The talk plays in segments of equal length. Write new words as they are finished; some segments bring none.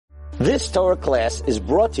This Torah class is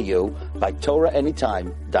brought to you by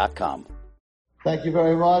TorahAnytime.com. Thank you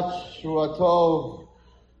very much. Shua Tov,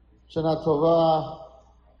 Shana Tova.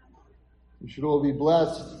 You should all be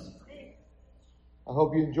blessed. I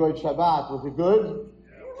hope you enjoyed Shabbat. Was it good?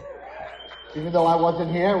 Even though I wasn't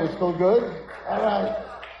here, it was still good? All right.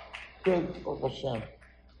 Good. Oh, Hashem.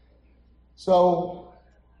 So,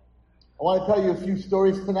 I want to tell you a few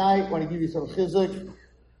stories tonight. I want to give you some chizuk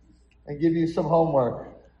and give you some homework.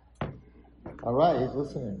 All right, he's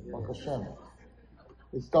listening. Oh, Hashem.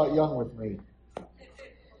 They start young with me.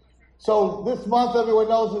 So, this month, everyone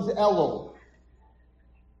knows, is Elul.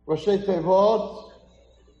 Rosh Tevot,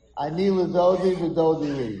 Ani L'Dodi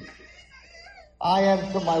V'Dodi Li. I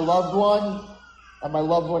am to my loved one, and my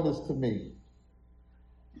loved one is to me.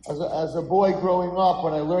 As a boy growing up,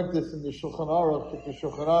 when I learned this in the Shulchan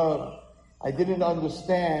Aruch, I didn't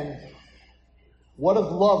understand what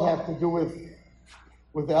does love have to do with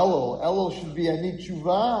Elul. Elul should be Ani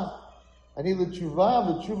Tshuva, Ani L'Tshuva,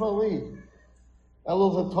 V'Tshuva Li.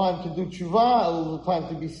 Elul is a time to do tshuva. Elul is a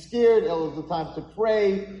time to be scared. Elul is a time to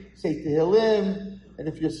pray, say Tehillim, and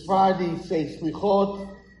if you're Sephardi, say Slichot.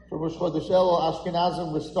 For Rosh Chodesh Elul,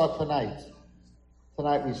 Ashkenazim, we start tonight.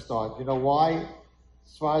 Tonight we start. You know why?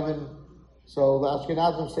 Sephardim. So the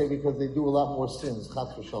Ashkenazim say because they do a lot more sins.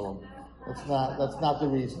 Chas v'shalom. That's not the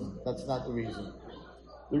reason. That's not the reason.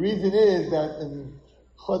 The reason is that in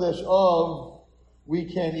Chodesh Av, we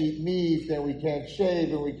can't eat meat, and we can't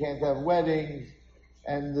shave, and we can't have weddings,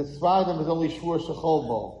 and the Sephardim is only Shvur Shechol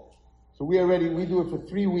Bo. So we do it for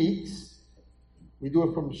 3 weeks. We do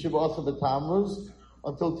it from Shiva Asa B'Tammuz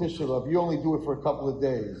until Tisha B'Av. You only do it for a couple of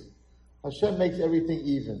days. Hashem makes everything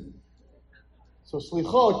even. So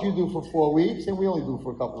Slichot you do for 4 weeks, and we only do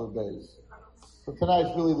for a couple of days. So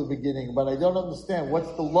tonight's really the beginning, but I don't understand.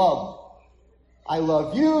 What's the love? I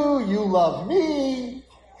love you, you love me.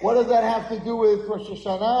 What does that have to do with Rosh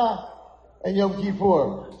Hashanah and Yom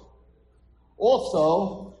Kippur?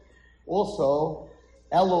 Also,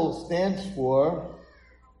 Elul stands for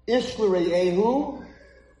Ishlurei Ehu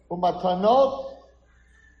Umatanot.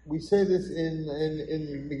 We say this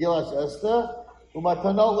in Megillas Esther.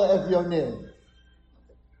 Umatanot le'evyonim.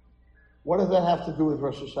 What does that have to do with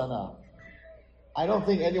Rosh Hashanah? I don't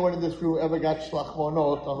think anyone in this room ever got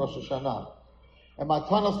shlachmonot on Rosh Hashanah. And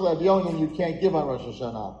matanos le'evyonim you can't give on Rosh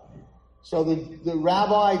Hashanah. So the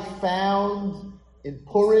rabbi found in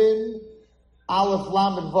Purim Aleph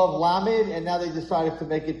Lamed Vav Lamed, and now they decided to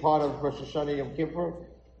make it part of Rosh Hashanah Yom Kippur.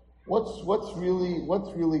 What's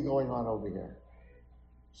really going on over here?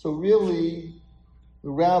 So really, the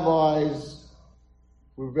rabbis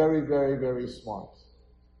were very, very, very smart.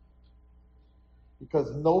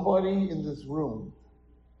 Because nobody in this room,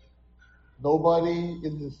 nobody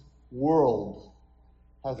in this world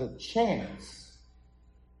has a chance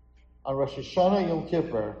on Rosh Hashanah Yom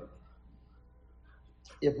Kippur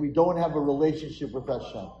if we don't have a relationship with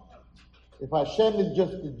Hashem. If Hashem is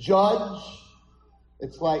just the judge,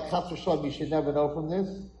 it's like, Chas v'shalom, you should never know from this,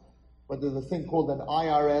 but there's a thing called an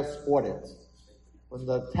IRS audit. When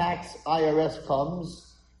the tax IRS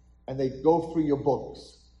comes and they go through your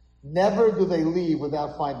books, never do they leave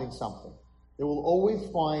without finding something. They will always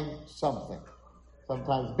find something.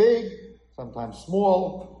 Sometimes big, sometimes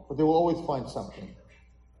small, but they will always find something.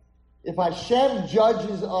 If Hashem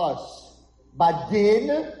judges us,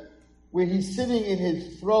 Badin, where he's sitting in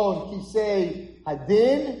his throne, Kisei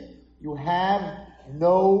Hadin, you have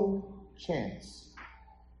no chance.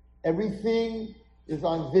 Everything is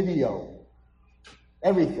on video.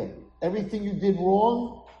 Everything. Everything you did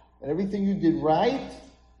wrong and everything you did right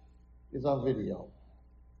is on video.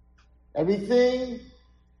 Everything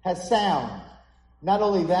has sound. Not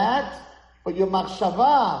only that, but your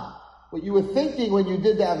machshava, what you were thinking when you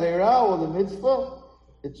did the Aveirah or the mitzvah,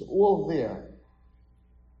 it's all there.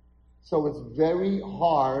 So it's very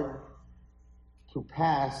hard to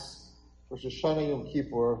pass Rosh Hashanah Yom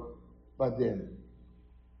Kippur Badin.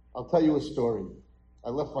 I'll tell you a story. I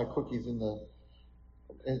left my cookies in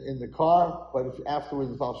the car, but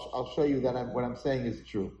afterwards I'll show you that what I'm saying is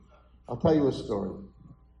true. I'll tell you a story.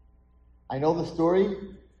 I know the story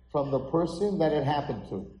from the person that it happened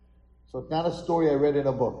to. So it's not a story I read in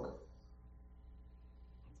a book.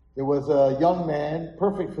 There was a young man,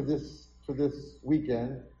 perfect for this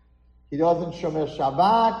weekend. He doesn't shomer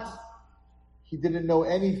Shabbat. He didn't know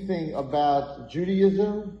anything about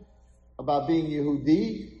Judaism, about being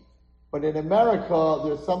Yehudi. But in America,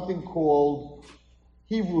 there's something called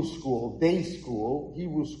Hebrew school, day school,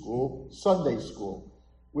 Hebrew school, Sunday school,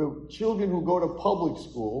 where children who go to public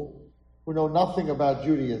school, who know nothing about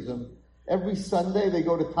Judaism, every Sunday they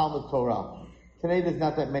go to Talmud Torah. Today there's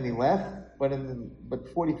not that many left, but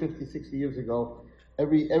 40, 50, 60 years ago,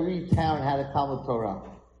 every town had a Talmud Torah.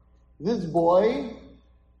 This boy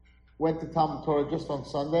went to Talmud Torah just on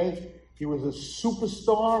Sunday. He was a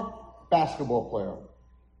superstar basketball player.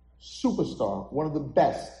 Superstar, one of the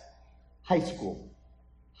best. High school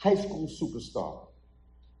superstar.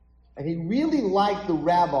 And he really liked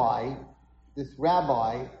this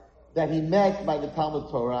rabbi that he met by the Talmud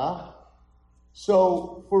Torah.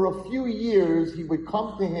 So for a few years, he would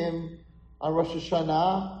come to him on Rosh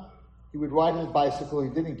Hashanah. He would ride his bicycle. He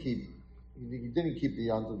didn't keep the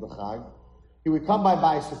Yom of the Chag. He would come by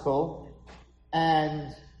bicycle,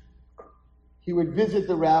 and he would visit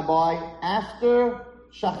the rabbi after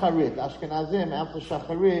Shacharit. Ashkenazim, after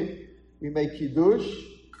Shacharit, we make Kiddush,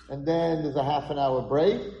 and then there's a half an hour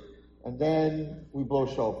break, and then we blow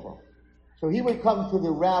shofar. So he would come to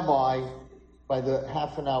the rabbi by the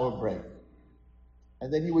half an hour break.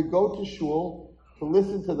 And then he would go to shul to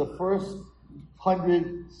listen to the first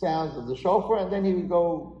 100 sounds of the shofar, and then he would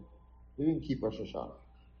go. He didn't keep Rosh Hashanah.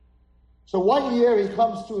 So one year he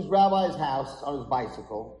comes to his rabbi's house on his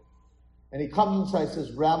bicycle, and he comes inside and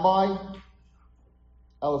says, "Rabbi,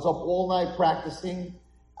 I was up all night practicing.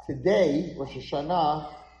 Today, Rosh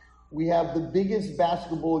Hashanah, we have the biggest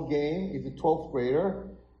basketball game." He's a 12th grader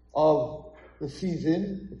of the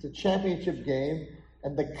season. It's a championship game,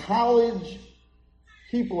 and the college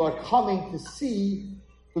people are coming to see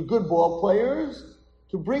the good ball players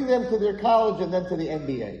to bring them to their college and then to the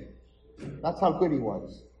NBA. That's how good he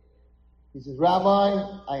was. He says,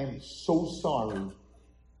 "Rabbi, I am so sorry,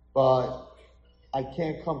 but I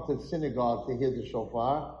can't come to the synagogue to hear the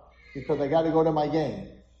shofar because I got to go to my game.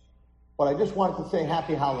 But I just wanted to say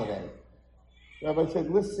happy holiday." The rabbi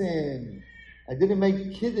said, "Listen, I didn't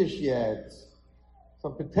make Kiddush yet.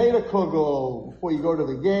 Some potato kugel before you go to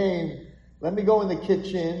the game. Let me go in the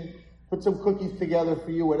kitchen, put some cookies together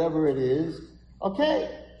for you, whatever it is. Okay,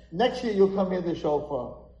 next year you'll come hear the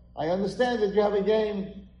shofar. I understand that you have a game."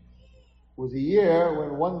 It was a year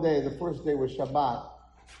when one day, the first day was Shabbat.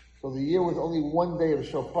 So the year was only one day of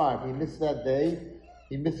shofar. If he missed that day,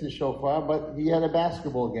 he missed his shofar, but he had a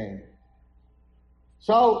basketball game.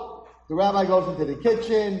 So the rabbi goes into the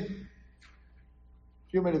kitchen. A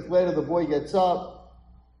few minutes later, the boy gets up,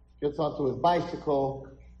 gets onto his bicycle,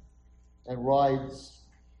 and rides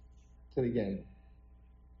to the game.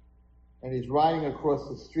 And he's riding across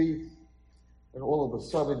the street, and all of a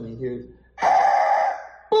sudden he hears,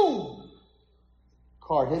 boom!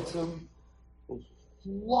 Car hits him, goes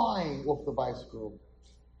flying off the bicycle,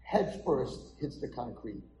 head first hits the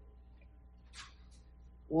concrete.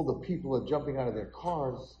 All the people are jumping out of their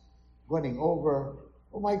cars, running over.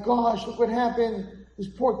 "Oh my gosh, look what happened. This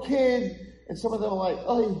poor kid." And some of them are like,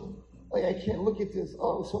 "Oh, I can't look at this.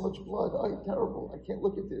 Oh, so much blood. Oh, terrible. I can't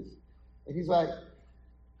look at this." And he's like,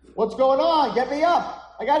 "What's going on? Get me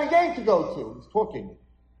up. I got a game to go to." He's talking.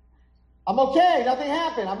 "I'm okay. Nothing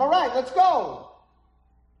happened. I'm all right. Let's go."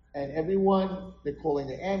 And everyone, they're calling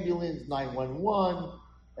the ambulance, 911,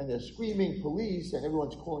 and they're screaming police, and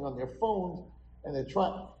everyone's calling on their phones, and they're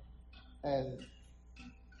trying, and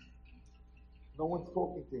no one's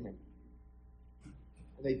talking to him.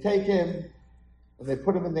 And they take him, and they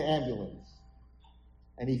put him in the ambulance.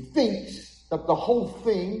 And he thinks that the whole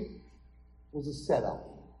thing was a setup.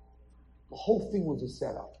 The whole thing was a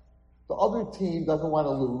setup. The other team doesn't want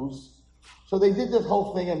to lose. So they did this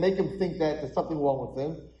whole thing and make him think that there's something wrong with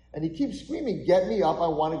him. And he keeps screaming, "Get me up, I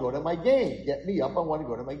want to go to my game. Get me up, I want to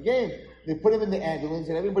go to my game." They put him in the ambulance,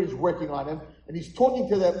 and everybody's working on him. And he's talking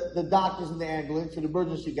to the doctors in the ambulance, to the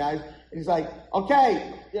emergency guys. And he's like,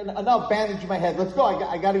 "Okay, enough bandage my head. Let's go.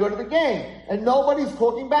 I got to go to the game." And nobody's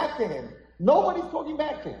talking back to him. Nobody's talking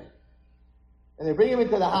back to him. And they bring him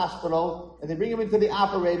into the hospital, and they bring him into the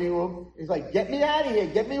operating room. He's like, "Get me out of here.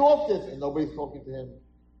 Get me off this." And nobody's talking to him.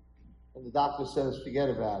 And the doctor says, "Forget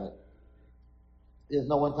about it. There's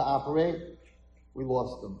no one to operate. We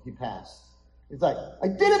lost him. He passed." He's like, "I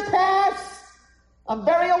didn't pass. I'm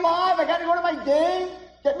very alive. I got to go to my game.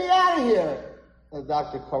 Get me out of here." And the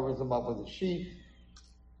doctor covers him up with a sheet.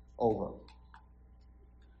 Over.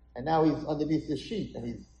 And now he's underneath the sheet. And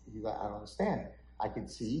he's like, "I don't understand. I can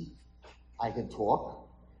see. I can talk.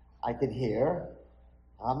 I can hear.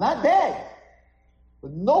 I'm not dead.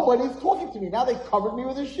 But nobody's talking to me. Now they covered me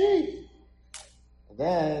with a sheet." And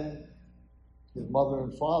then his mother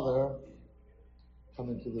and father come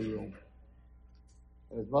into the room.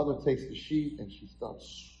 And his mother takes the sheet and she starts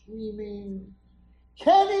screaming,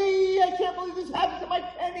 "Kenny, I can't believe this happened to my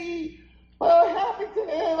Kenny. What happened to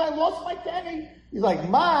him? I lost my Kenny." He's like,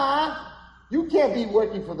 "Ma, you can't be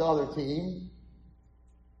working for the other team.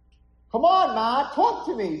 Come on, Ma, talk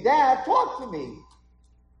to me. Dad, talk to me."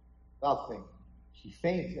 Nothing. She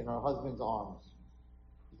faints in her husband's arms.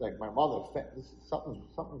 She's like, my mother,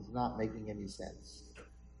 something's not making any sense.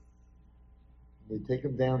 They take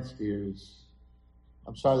him downstairs.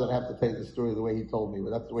 I'm sorry that I have to tell you the story the way he told me, but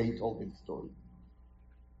that's the way he told me the story.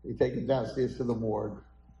 They take him downstairs to the morgue,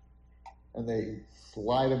 and they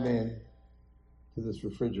slide him in to this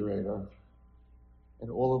refrigerator, and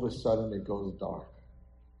all of a sudden it goes dark.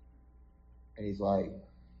 And he's like,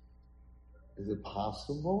 is it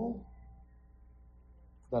possible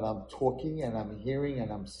that I'm talking and I'm hearing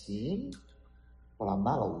and I'm seeing, but I'm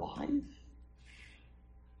not alive?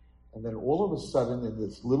 And then all of a sudden, in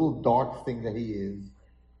this little dark thing that he is,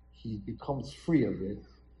 he becomes free of it.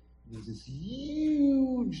 There's this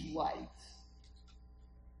huge light.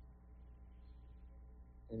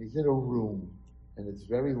 And he's in a room, and it's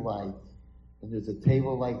very light, and there's a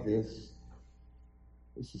table like this.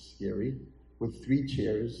 This is scary, with 3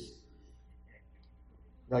 chairs.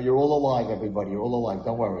 Now, you're all alive, everybody. You're all alive.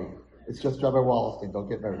 Don't worry. It's just Rabbi Wallerstein. Don't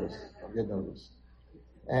get nervous. Don't get nervous.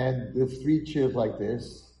 And there's 3 chairs like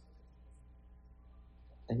this.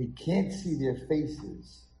 And he can't see their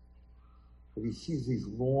faces, but he sees these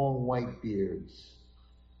long white beards.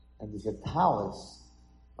 And there's a talus,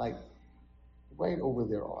 like, right over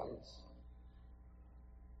their eyes.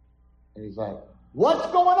 And he's like, what's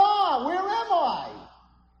going on? Where am I?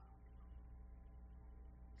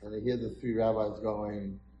 And I hear the 3 rabbis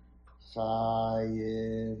going,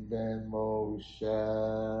 Chaim ben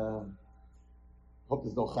Moshe. Hope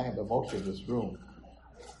there's no Chaim ben Moshe in this room.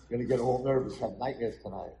 You're going to get all nervous, have nightmares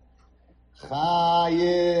tonight.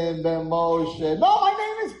 Chaim ben Moshe. No, my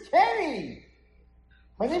name is Kenny.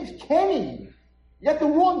 My name's Kenny. You got the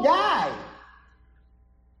wrong guy.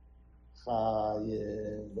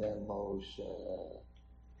 Chaim ben Moshe.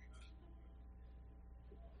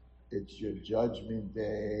 It's your judgment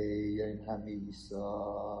day, Yom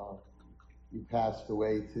Hamisa. You passed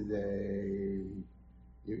away today.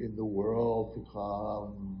 You're in the world to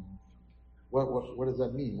come. What does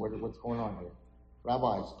that mean? What's going on here?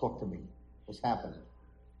 Rabbis, talk to me. What's happening?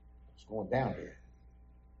 What's going down here?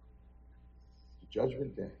 It's the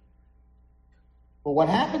judgment day. But what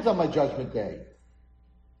happens on my judgment day?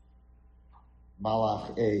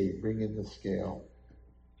 Malach A, bring in the scale.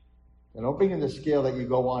 And don't bring in the scale that you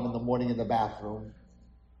go on in the morning in the bathroom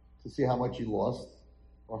to see how much you lost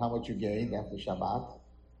or how much you gained after Shabbat.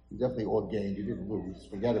 You definitely all gained. You didn't lose.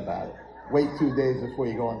 Forget about it. Wait 2 days before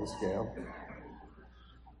you go on the scale.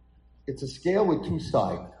 It's a scale with 2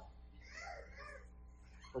 sides,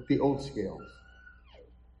 like the old scales.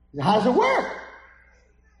 How does it work?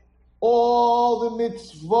 All the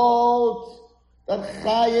mitzvot that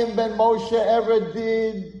Chaim ben Moshe ever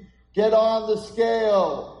did get on the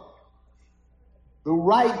scale, the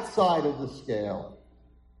right side of the scale.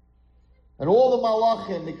 And all the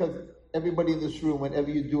malachim, because everybody in this room, whenever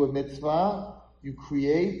you do a mitzvah, you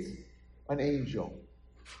create an angel.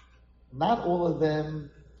 Not all of them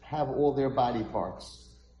have all their body parts.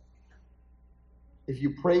 If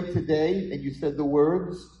you prayed today and you said the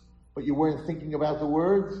words, but you weren't thinking about the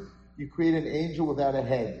words, you create an angel without a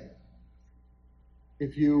head.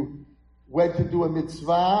 If you went to do a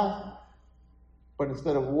mitzvah, but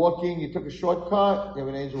instead of walking, you took a shortcut, you have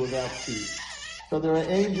an angel without feet. So there are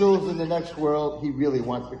angels in the next world. He really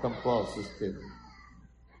wants to come close, this kid.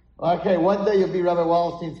 Okay, one day you'll be Rabbi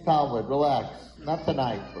Wallerstein's Talmud. Relax. Not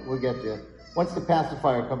tonight, but we'll get there. Once the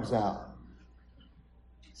pacifier comes out.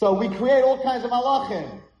 So we create all kinds of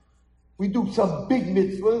malachim. We do some big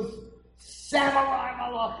mitzvahs, samurai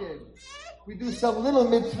malachim. We do some little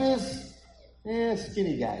mitzvahs,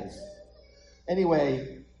 skinny guys.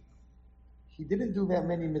 Anyway, he didn't do that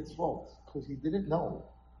many mitzvot because he didn't know.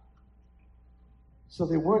 So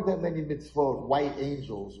there weren't that many mitzvot, white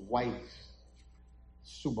angels, white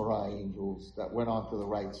samurai angels that went on to the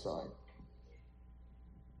right side.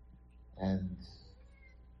 And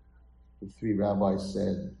the 3 rabbis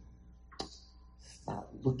said, it's not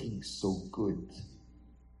looking so good.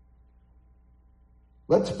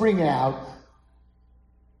 Let's bring out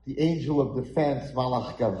the angel of defense,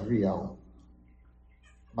 Malach Gavriel.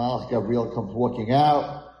 Malach Gavriel comes walking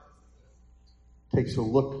out, takes a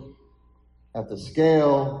look at the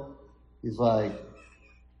scale. He's like,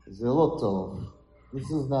 Zelotov, this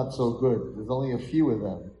is not so good. There's only a few of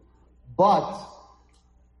them. But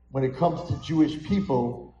when it comes to Jewish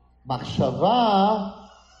people, machshava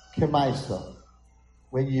kemaisa.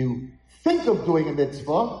 When you think of doing a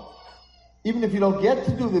mitzvah, even if you don't get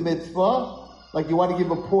to do the mitzvah, like you want to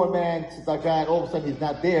give a poor man tzedakah and all of a sudden he's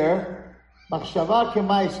not there, machshava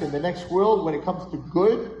kemaisa. In the next world, when it comes to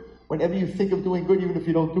good, whenever you think of doing good, even if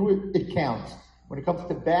you don't do it, it counts. When it comes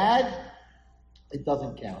to bad, it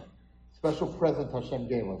doesn't count. Special present Hashem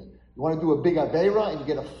gave us. You want to do a big Aveira and you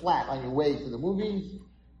get a flat on your way to the movies?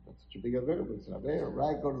 That's such a big Aveira, but it's an Aveira,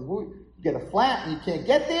 right? Go to the movie. You get a flat and you can't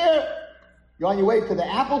get there. You're on your way to the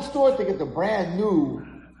Apple store to get the brand new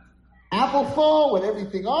Apple phone with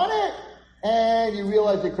everything on it, and you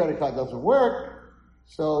realize your credit card doesn't work,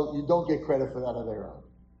 so you don't get credit for that Aveira.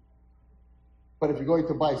 But if you're going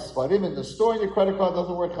to buy Svarim in the store and your credit card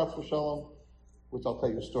doesn't work, Chas v'Shalom, which I'll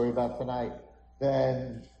tell you a story about tonight,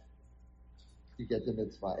 then you get the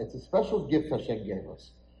mitzvah. It's a special gift Hashem gave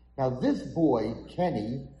us. Now this boy,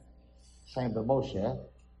 Kenny, Chaim ben Moshe,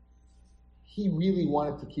 he really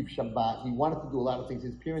wanted to keep Shabbat. He wanted to do a lot of things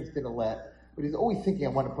his parents didn't let, but he's always thinking, I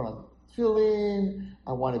want to put on tefillin,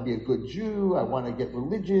 I want to be a good Jew, I want to get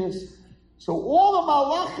religious. So all the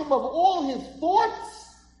malachim of all his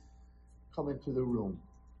thoughts come into the room.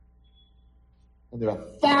 And there are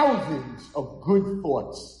thousands of good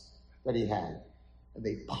thoughts that he had. And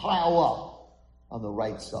they pile up on the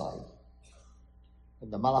right side.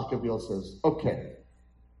 And the Malach Gabriel says, okay,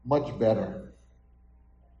 much better.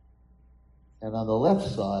 And on the left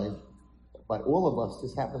side, by all of us,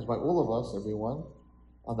 this happens by all of us, everyone,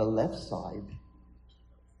 on the left side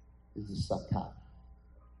is the Satan.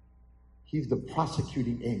 He's the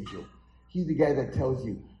prosecuting angel. He's the guy that tells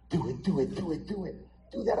you, do it, do it, do it, do it.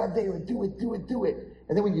 Do that Aveira, do it, do it, do it.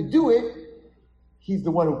 And then when you do it, he's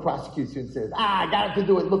the one who prosecutes you and says, I got him to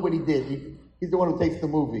do it, look what he did. He's the one who takes the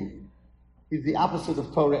movie. He's the opposite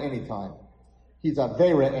of Torah anytime. He's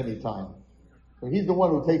Aveira anytime. So he's the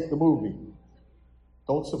one who takes the movie.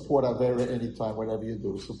 Don't support Aveira anytime, whatever you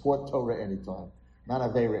do. Support Torah anytime, not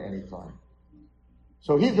Aveira anytime.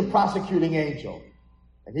 So he's the prosecuting angel.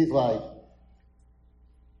 And he's like,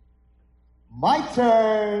 my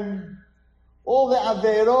turn. All the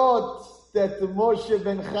Aveirot that the Moshe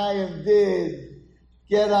ben Chaim did,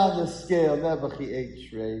 get on the scale. Nebuchadnezzar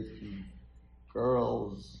ate treif,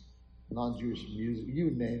 girls, non-Jewish music,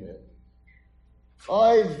 you name it.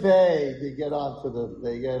 Oy vey, they get on.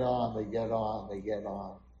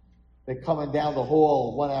 They're coming down the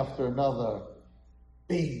hall one after another.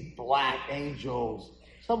 Big black angels.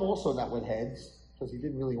 Some also not with heads, because he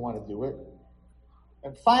didn't really want to do it.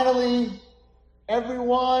 And finally,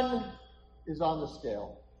 everyone is on the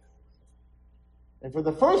scale. And for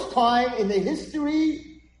the first time in the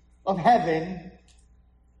history of heaven,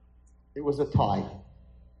 it was a tie.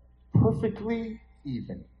 Perfectly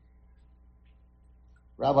even.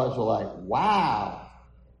 Rabbis were like, wow,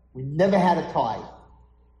 we never had a tie.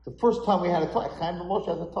 The first time we had a tie, Chaim ben Moshe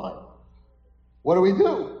has a tie. What do we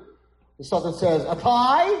do? The Sultan says, a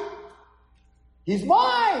tie? He's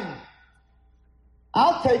mine.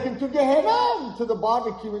 I'll take him to Gehenna, to the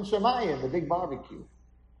barbecue in Shemayim, the big barbecue.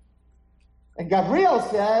 And Gabriel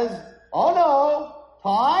says, oh no,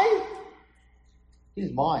 tie?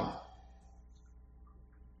 He's mine.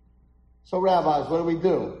 So rabbis, what do we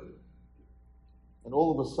do? And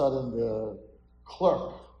all of a sudden the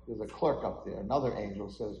clerk, there's a clerk up there, another angel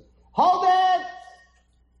says, hold it!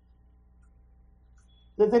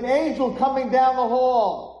 There's an angel coming down the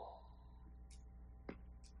hall.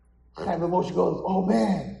 Chaim ben Moshe goes, oh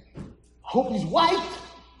man, I hope he's white.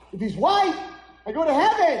 If he's white, I go to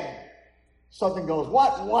heaven. Something goes,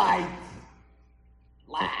 what white?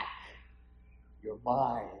 Black. You're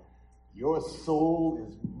mine. Your soul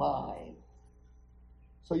is mine.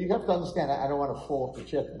 So you have to understand, I don't want to fall off the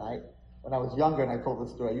chair tonight. When I was younger and I told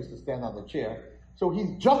this story, I used to stand on the chair. So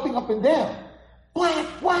he's jumping up and down. Black,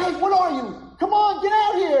 white, what are you? Come on, get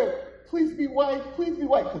out here. Please be white,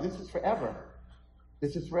 because this is forever.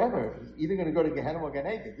 This is forever. He's either going to go to Gehenna or Gan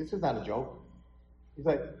Eden. This is not a joke. He's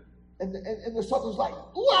like, and the Sultan's like,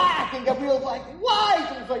 black, and Gabriel's like, white,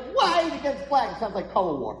 and it's like, white against black. It sounds like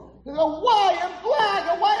color war. They go, white and black,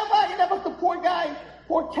 and white and black, and that was the poor guy,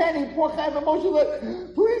 poor Kenny, poor Chaim ben Moshe,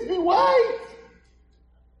 like, please be white.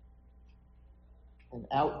 And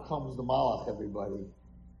out comes the Malach, everybody.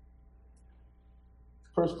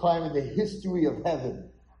 First time in the history of heaven.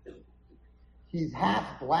 He's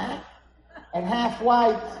half black and half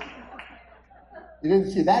white. You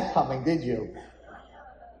didn't see that coming, did you?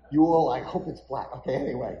 You all like, hope it's black. Okay,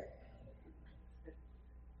 anyway.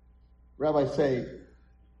 Rabbis say,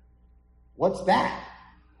 what's that?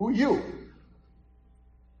 Who are you?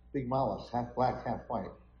 Big Malach, half black, half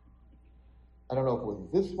white. I don't know if it was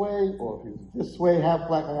this way or if it was this way, half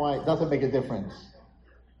black and white. Doesn't make a difference.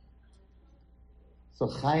 So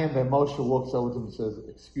Chaim ben Moshe walks over to him and says,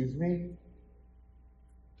 excuse me?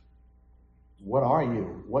 What are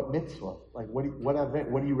you? What mitzvah? Like, what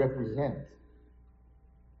do you represent?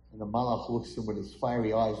 And the Malach looks at him with his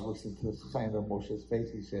fiery eyes, looks into Chaim ben Moshe's face.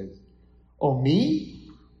 He says, oh, me?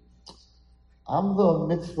 I'm the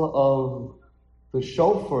mitzvah of the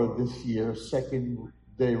shofar this year, second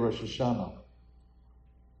day Rosh Hashanah.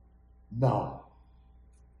 No.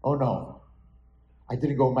 Oh no. I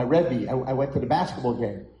didn't go with my Rebbe. I went to the basketball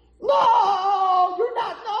game. No, you're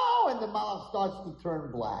not, no. And the malach starts to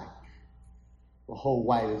turn black. The whole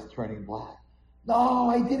white is turning black. No,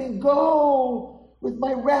 I didn't go with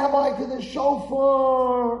my rabbi to the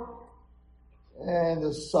shofar. And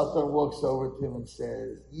the Satan walks over to him and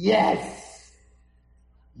says, yes,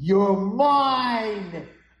 you're mine.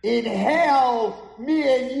 In hell, me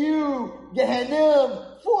and you,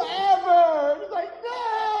 Gehenim, forever. And he's like,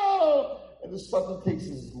 no. And the Satan takes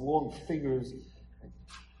his long fingers and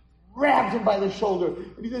grabs him by the shoulder.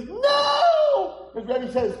 And he says, no. His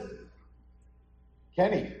Rebbe says,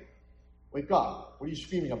 Kenny, wake up. What are you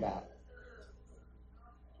screaming about?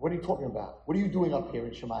 What are you talking about? What are you doing up here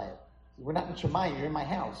in Shemayim? We're not in Shemayim. You're in my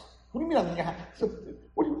house. What do you mean I'm in your house? So,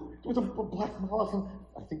 what do you? There was a black malach.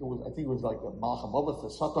 I think it was like the malach Hamavas, the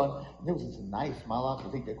Satan. And there was this nice malach.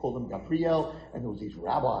 I think they called him Gabriel. And there was these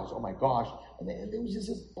rabbis. Oh my gosh! And there was just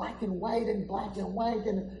this black and white, and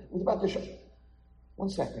it was about to show. 1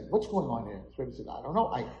 second. What's going on here? So he said, I don't know.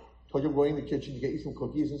 I told you I'm going in the kitchen to get you some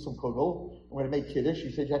cookies and some kugel. I'm going to make kiddush.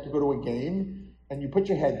 He said you have to go to a game. And you put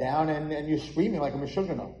your head down and you're screaming like a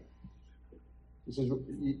Meshuggah. He says,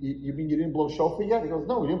 you mean you didn't blow shofar yet? He goes,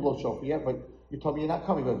 no, we didn't blow shofar yet, but you told me you're not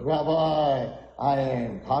coming. He goes, Rabbi, I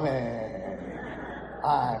am coming.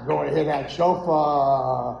 I'm going to hear that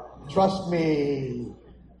shofar. Trust me.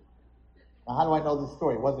 Now, how do I know this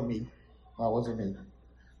story? It wasn't me. No, it wasn't me.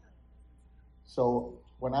 So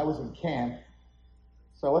when I was in camp,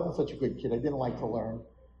 so I wasn't such a good kid. I didn't like to learn.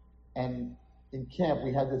 And in camp,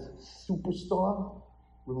 we had this superstar,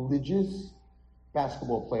 religious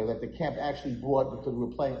basketball player that the camp actually brought because we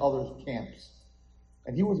were playing other camps.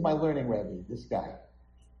 And he was my learning Rebbe, this guy.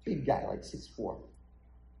 Big guy, like 6'4".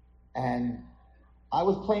 And I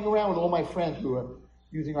was playing around with all my friends. We were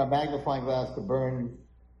using our magnifying glass to burn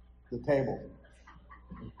the table.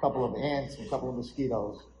 A couple of ants and a couple of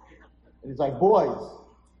mosquitoes. And he's like, boys,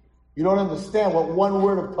 you don't understand what one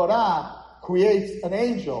word of Torah creates an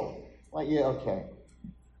angel. Like, yeah, okay.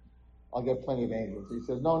 I'll get plenty of angels. He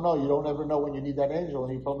says, no, you don't ever know when you need that angel.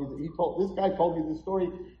 And this guy told me this story,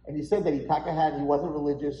 and he said that he wasn't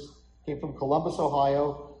religious, came from Columbus,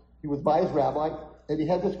 Ohio. He was by his rabbi, and he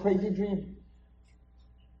had this crazy dream.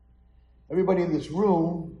 Everybody in this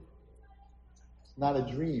room, it's not a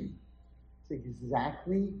dream. It's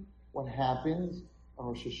exactly what happens on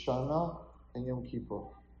Rosh Hashanah and Yom Kippur.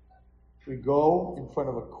 We go in front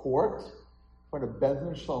of a court, in front of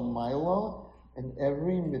Bezdin Shalmaila, and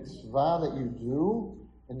every mitzvah that you do,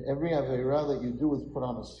 and every aveirah that you do is put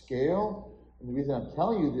on a scale. And the reason I'm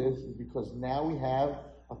telling you this is because now we have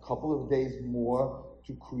a couple of days more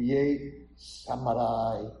to create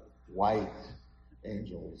samurai white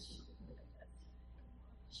angels.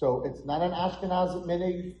 So it's not an Ashkenazi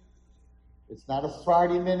minig, it's not a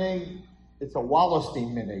Sephardi minig, it's a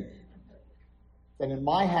Wallerstein minig. Then in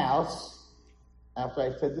my house, after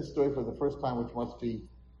I said this story for the first time, which must be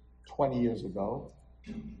 20 years ago,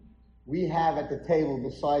 we have at the table,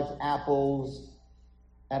 besides apples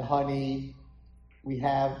and honey, we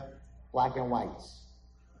have black and whites.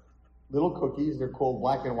 Little cookies, they're called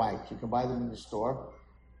black and whites. You can buy them in the store.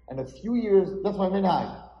 And a few years, that's my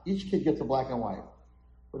minhag. Each kid gets a black and white.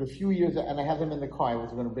 But a few years, and I have them in the car. I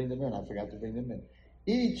was going to bring them in. I forgot to bring them in.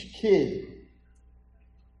 Each kid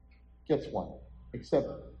gets one. Except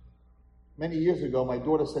many years ago, my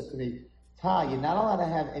daughter said to me, Ta, you're not allowed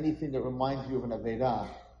to have anything that reminds you of an Avedah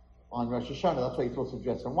on Rosh Hashanah. That's why you're supposed to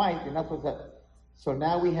dress in white. You're not supposed to have... So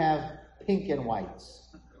now we have pink and whites.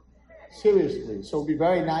 Seriously. So it would be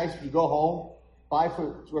very nice if you go home, buy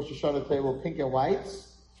for Rosh Hashanah table pink and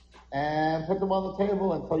whites, and put them on the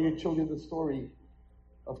table and tell your children the story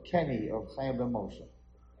of Kenny, of Chaim ben Moshe.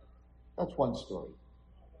 That's one story.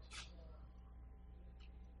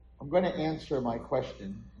 I'm going to answer my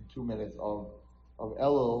question in 2 minutes of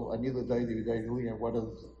Elul, Anila Daidi, Daidi, and what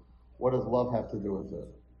does love have to do with it?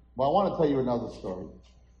 Well, I want to tell you another story.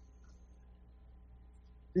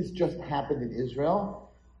 This just happened in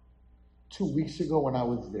Israel 2 weeks ago when I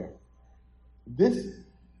was there. This,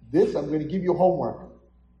 I'm going to give you homework.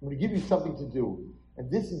 I'm going to give you something to do.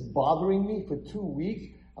 And this is bothering me for 2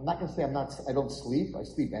 weeks. I'm not going to say I don't sleep. I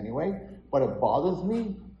sleep anyway. But it bothers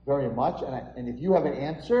me very much. And if you have an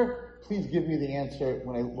answer, please give me the answer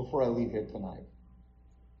before I leave here tonight.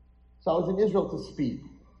 So I was in Israel to speak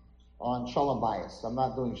on Shalom Bayis. I'm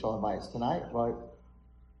not doing Shalom Bayis tonight, but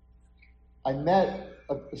I met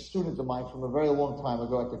a student of mine from a very long time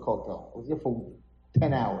ago at the Kotel. I was there for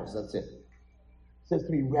 10 hours, that's it. He says to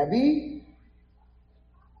me, Rebbe,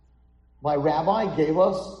 My rabbi gave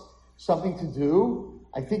us something to do.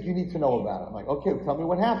 I think you need to know about it. I'm like, okay, tell me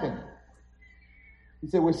what happened. He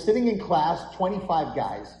said, we're sitting in class, 25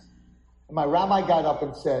 guys. And my rabbi got up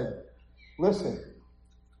and said, listen,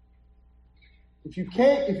 if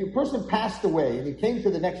a person passed away and he came to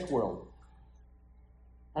the next world,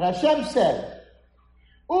 and Hashem said,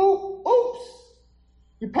 oops,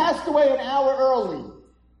 you passed away an hour early.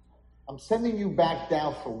 I'm sending you back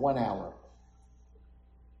down for 1 hour.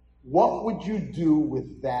 What would you do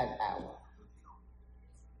with that hour?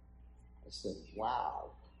 I said,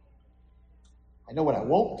 wow. I know what I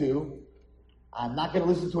won't do. I'm not going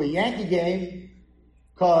to listen to a Yankee game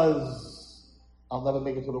because I'll never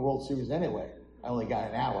make it to the World Series anyway. I only got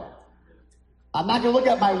an hour. I'm not going to look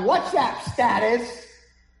at my WhatsApp status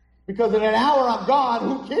because in an hour I'm gone.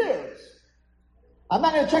 Who cares? I'm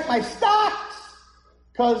not going to check my stocks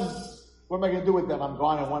because what am I going to do with them? I'm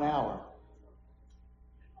gone in 1 hour.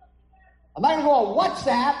 I'm not going to go on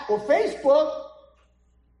WhatsApp or Facebook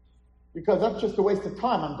because that's just a waste of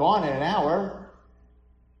time. I'm gone in an hour.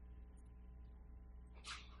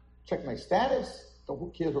 Check my status. So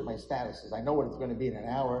who cares what my status is? I know what it's going to be in an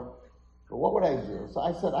hour. But what would I do? So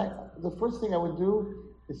I said, the first thing I would do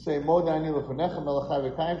is say, thank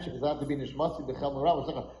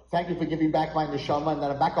you for giving back my neshama, and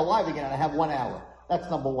that I'm back alive again, and I have 1 hour. That's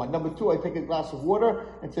number one. Number two, I take a glass of water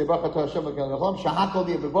and say,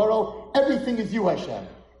 everything is you, Hashem.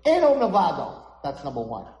 Eno Nevado. That's number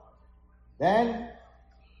one. Then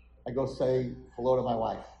I go say hello to my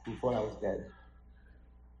wife, who thought I was dead.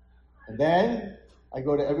 And then I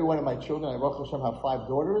go to every one of my children. I, Baruch Hashem, have 5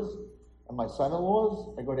 daughters and my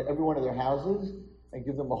son-in-laws. I go to every one of their houses and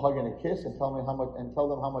give them a hug and a kiss and tell them how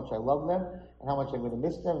much I love them and how much I'm going to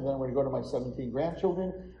miss them. And then I'm going to go to my 17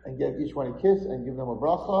 grandchildren and give each one a kiss and give them a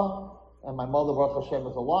bracha. And my mother, Baruch Hashem,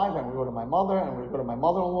 is alive. And we go to my mother and we go to my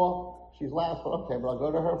mother-in-law. She's last, but okay, but I'll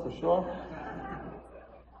go to her for sure.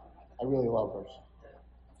 I really love her.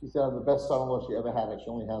 She said I'm the best son-in-law she ever had. She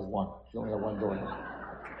only has one. She only had one daughter.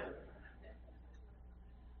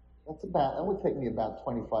 That would take me about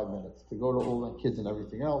 25 minutes to go to all the kids and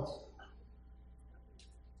everything else.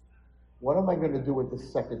 What am I going to do with the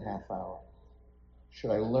second half hour?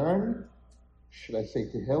 Should I learn? Should I say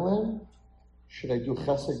Tehillim? Should I do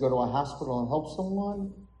chesed, go to a hospital and help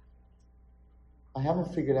someone? I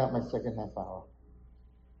haven't figured out my second half hour.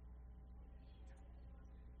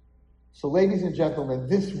 So ladies and gentlemen,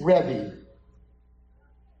 this Rebbe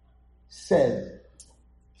said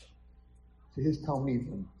to his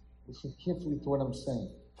Talmidim, listen carefully to what I'm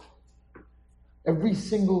saying. Every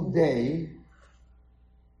single day,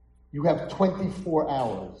 you have 24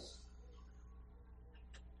 hours.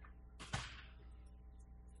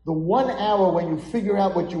 The 1 hour when you figure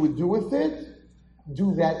out what you would do with it,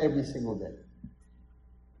 do that every single day.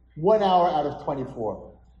 1 hour out of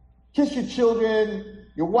 24. Kiss your children,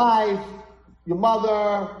 your wife, your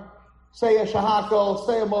mother, say a shahakol,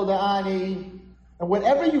 say a moda'ani, and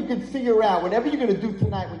whatever you can figure out, whatever you're going to do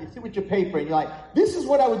tonight when you sit with your paper and you're like, this is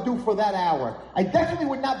what I would do for that hour. I definitely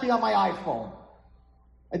would not be on my iPhone.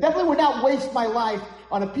 I definitely would not waste my life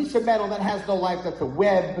on a piece of metal that has no life. That's a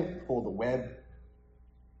web. It's called a web.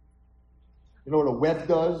 You know what a web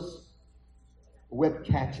does? A web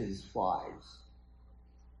catches flies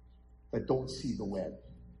that don't see the web.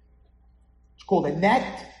 It's called a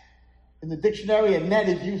net. In the dictionary, a net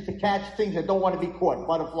is used to catch things that don't want to be caught,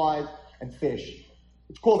 butterflies and fish.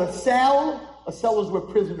 It's called a cell. A cell is where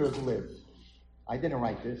prisoners live. I didn't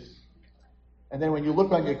write this. And then when you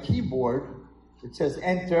look on your keyboard, it says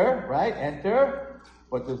enter, right? Enter,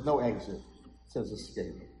 but there's no exit. It says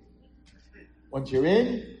escape. Once you're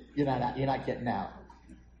in, you're not getting out.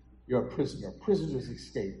 You're a prisoner. Prisoners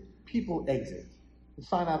escape. People exit. The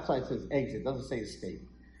sign outside says exit. It doesn't say escape.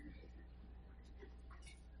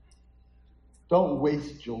 Don't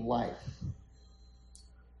waste your life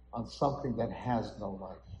on something that has no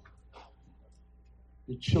life.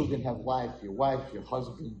 Your children have life, your wife, your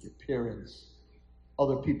husband, your parents,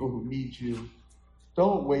 other people who need you.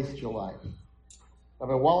 Don't waste your life.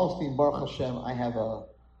 Rabbi Wallenstein, Baruch Hashem, I have a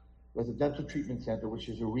residential treatment center, which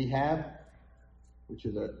is a rehab, which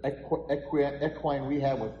is an equine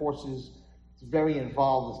rehab with horses. It's very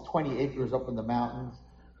involved. There's 20 acres up in the mountains.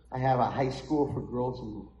 I have a high school for girls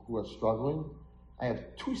who are struggling. I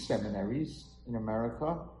have 2 seminaries in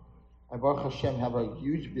America. I, Baruch Hashem, have a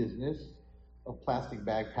huge business, a plastic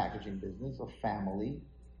bag packaging business, a family.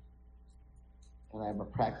 And I'm a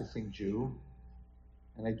practicing Jew.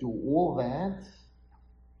 And I do all that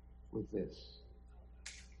with this.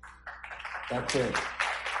 That's it.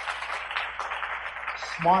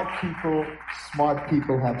 Smart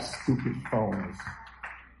people have stupid phones.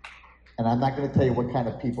 And I'm not going to tell you what kind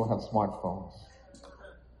of people have smartphones.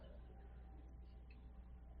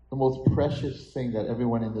 The most precious thing that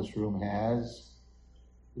everyone in this room has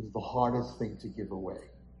is the hardest thing to give away.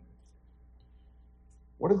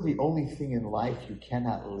 What is the only thing in life you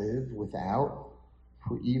cannot live without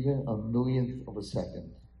for even a millionth of a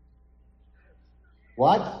second?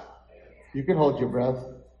 What? You can hold your breath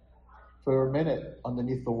for a minute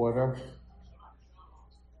underneath the water.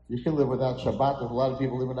 You can live without Shabbat. There's a lot of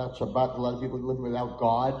people live without Shabbat. A lot of people live without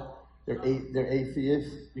God. They're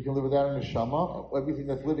atheists. You can live without a neshama. Everything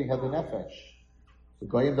that's living has a nefesh. The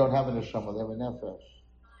goyim don't have a neshama. They have a nefesh.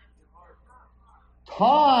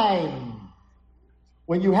 Time.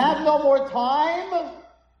 When you have no more time,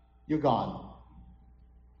 you're gone.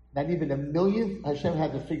 Not even a millionth. Hashem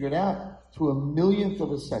had to figure it out to a millionth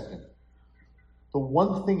of a second. The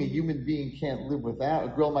one thing a human being can't live without, a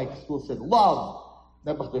girl in my school said, love.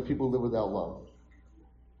 Never there are people who live without love.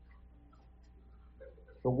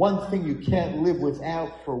 The one thing you can't live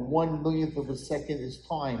without for 1 millionth of a second is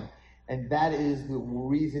time. And that is the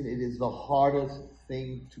reason it is the hardest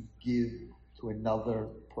thing to give to another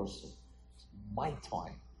person. It's my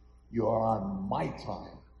time. You are on my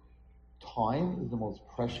time. Time is the most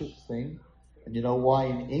precious thing. And you know why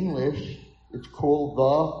in English it's called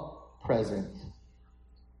the present?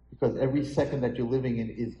 Because every second that you're living in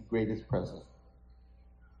is the greatest present.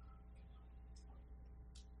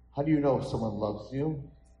 How do you know if someone loves you?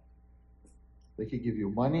 They could give you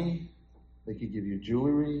money, they could give you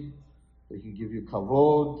jewelry, they can give you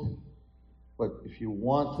kavod. But if you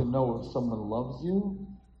want to know if someone loves you,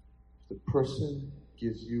 the person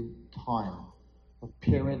gives you time. A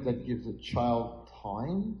parent that gives a child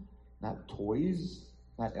time, not toys,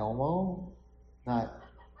 not Elmo, not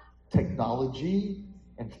technology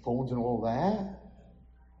and phones and all that.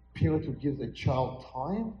 A parent who gives a child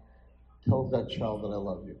time tells that child that I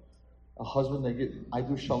love you. A husband I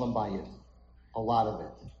do shalom bayit, a lot of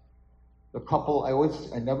it. The couple,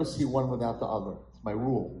 I never see one without the other. It's my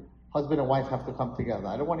rule. Husband and wife have to come together.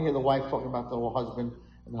 I don't want to hear the wife talking about the husband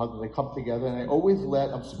and the husband. They come together, and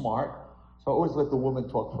I'm smart, so I always let the woman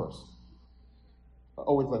talk first. I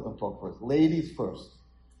always let them talk first. Ladies first.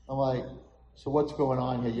 I'm like, so what's going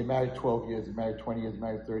on here? You're married 12 years, you're married 20 years, you're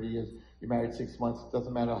married 30 years, you're married 6 months. It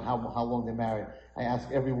doesn't matter how long they're married. I ask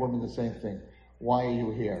every woman the same thing. Why are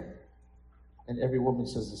you here? And every woman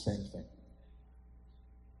says the same thing.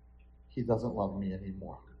 He doesn't love me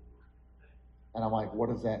anymore. And I'm like, what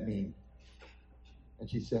does that mean? And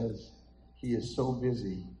she says, he is so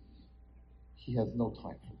busy, he has no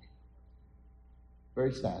time for me.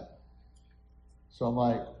 Very sad. So I'm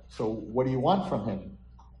like, so what do you want from him?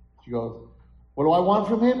 She goes, what do I want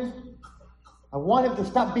from him? I want him to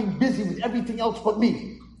stop being busy with everything else but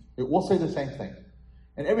me. They all say the same thing.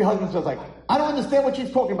 And every husband says, like, I don't understand what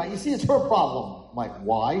she's talking about. You see, it's her problem. I'm like,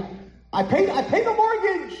 why? I paid the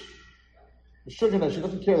mortgage. The sugar knows she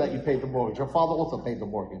doesn't care that you paid the mortgage. Her father also paid the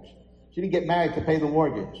mortgage. She didn't get married to pay the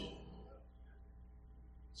mortgage.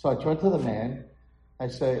 So I turn to the man. I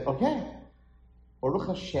say, okay. Baruch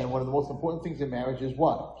Hashem, one of the most important things in marriage is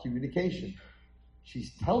what? Communication.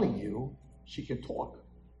 She's telling you she can talk.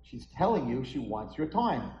 She's telling you she wants your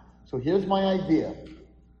time. So here's my idea.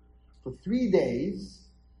 For 3 days,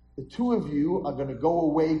 the two of you are going to go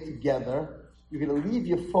away together. You're going to leave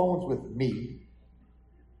your phones with me.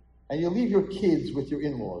 And you'll leave your kids with your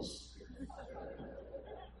in-laws.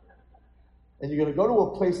 And you're going to go to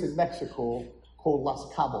a place in Mexico called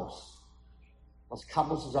Las Cabos. Las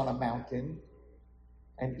Cabos is on a mountain.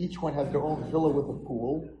 And each one has their own villa with a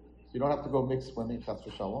pool. So you don't have to go mix swimming, chas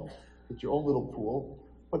v'shalom. It's your own little pool.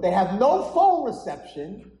 But they have no phone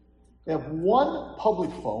reception. They have one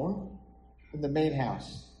public phone in the main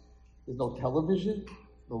house. There's no television,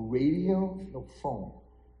 no radio, no phone.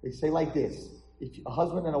 They say like this. If a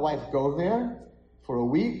husband and a wife go there for a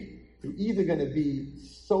week, they're either going to be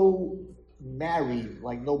so married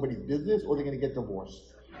like nobody's business, or they're going to get divorced.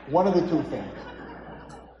 One of the two things.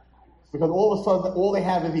 Because all of a sudden, all they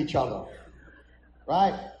have is each other.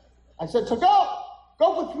 Right? I said, so go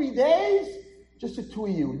for 3 days, just the two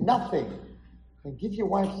of you, nothing. And give your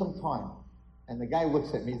wife some time. And the guy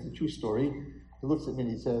looks at me, it's a true story. He looks at me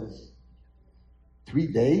and he says, 3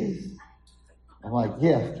 days? I'm like,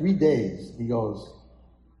 yeah, 3 days. He goes,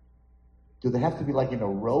 do they have to be like in a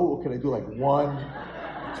row? Or can I do like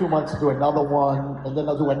 1, 2 months, do another one, and then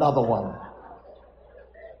I'll do another one?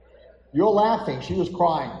 You're laughing. She was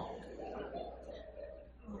crying.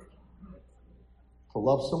 To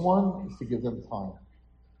love someone is to give them time.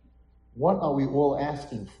 What are we all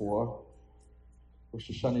asking for Rosh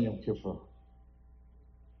Hashanah Yom Kippur?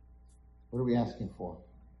 What are we asking for?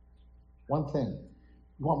 One thing.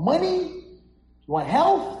 You want money? You want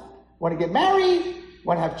health? You want to get married? You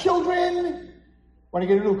want to have children? You want to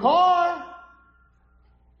get a new car?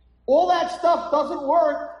 All that stuff doesn't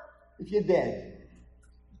work if you're dead.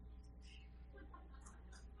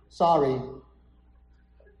 Sorry.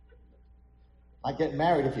 Not getting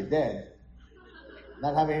married if you're dead.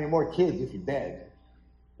 Not having any more kids if you're dead.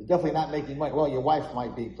 You're definitely not making money. Well, your wife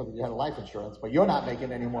might be because you had a life insurance, but you're not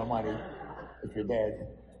making any more money if you're dead.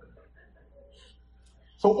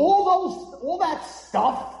 So all that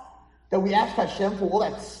stuff that we ask Hashem for, all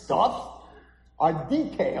that stuff are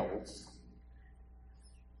details.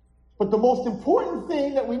 But the most important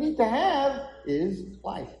thing that we need to have is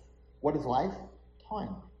life. What is life?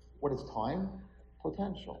 Time. What is time?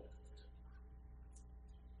 Potential.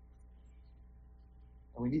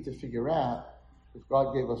 And we need to figure out, if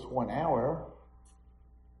God gave us 1 hour,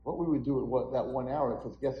 what we would do with that 1 hour,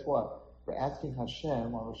 because guess what? We're asking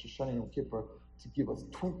Hashem on Rosh Hashanah and Yom Kippur to give us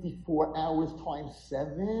 24 hours times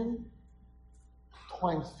 7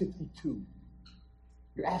 times 52.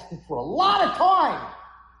 You're asking for a lot of time.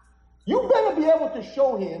 You better be able to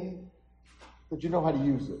show him that you know how to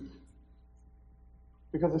use it.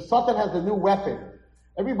 Because if Satan has a new weapon,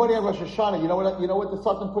 everybody on Rosh Hashanah, you know what the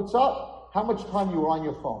Satan puts up? How much time you were on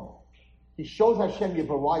your phone. He shows Hashem your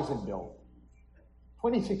Verizon bill.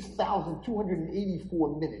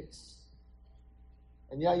 26,284 minutes.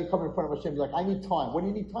 And you come in front of Hashem, you're like, I need time. What do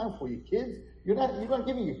you need time for? Your kids? You're not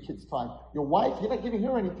giving your kids time. Your wife, you're not giving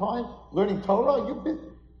her any time. Learning Torah,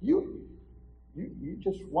 you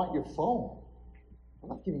just want your phone. I'm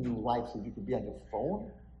not giving you life so you can be on your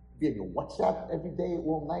phone, be on your WhatsApp every day,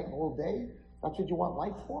 all night and all day. That's what you want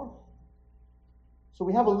life for? So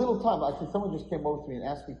we have a little time. Actually, someone just came over to me and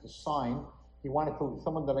asked me to sign.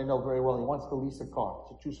 Someone that I know very well, he wants to lease a car.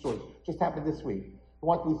 It's a true story. Just happened this week. He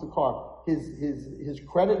wants to lease a car. His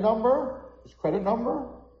credit number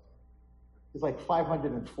is like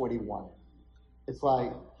 541. It's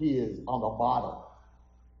like he is on the bottom.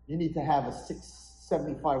 You need to have a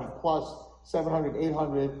 675 plus, 700,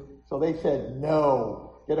 800. So they said,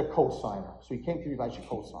 no, get a cosigner. So he came to me if I should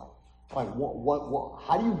cosign. I'm like, what?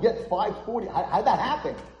 How do you get 540? How'd that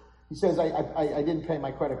happen? He says, I didn't pay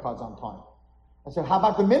my credit cards on time. I said, how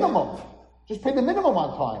about the minimum? Just pay the minimum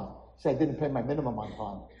on time. He said, I didn't pay my minimum on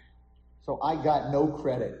time. So I got no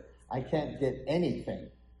credit. I can't get anything.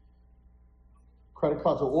 Credit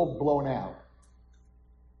cards are all blown out.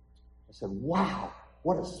 I said, wow,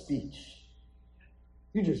 what a speech.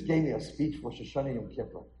 You just gave me a speech for Rosh Hashanah Yom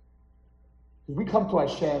Kippur. Because we come to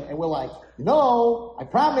Hashem and we're like, I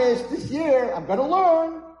promise this year I'm going to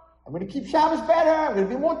learn. I'm going to keep Shabbos better. I'm going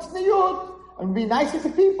to be more tzniut. I'm going to be nicer to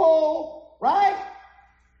people. Right?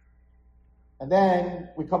 And then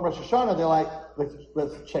we come Rosh Hashanah, they're like,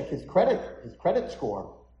 let's check his credit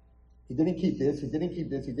score. He didn't keep this, he didn't keep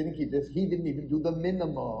this, he didn't keep this, he didn't even do the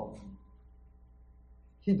minimum.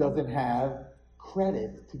 He doesn't have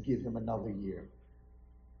credit to give him another year.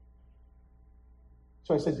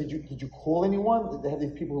 So I said, did you call anyone? They have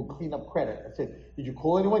these people who clean up credit. I said, did you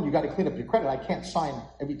call anyone? You got to clean up your credit. I can't sign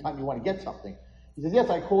every time you want to get something. He said, yes,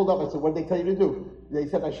 I called up. I said, what did they tell you to do? They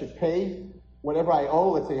said I should pay whatever I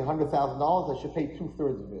owe, let's say $100,000, I should pay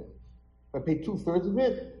 2/3 of it. If I pay 2/3 of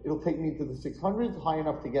it, it'll take me to the 600s, high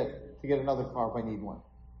enough to get another car if I need one.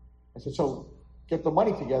 I said, so get the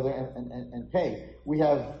money together and pay. We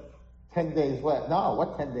have 10 days left. No,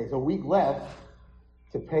 what 10 days? A week left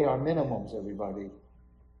to pay our minimums, everybody.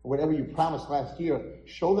 Whatever you promised last year,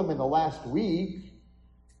 show them in the last week.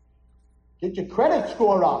 Get your credit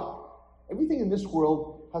score up. Everything in this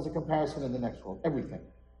world has a comparison in the next world. Everything.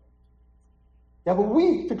 You have a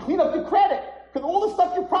week to clean up your credit. Because all the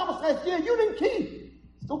stuff you promised last year, you didn't keep.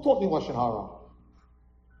 Still talking Lashon Hara.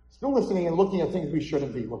 Still listening and looking at things we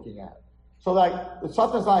shouldn't be looking at. So the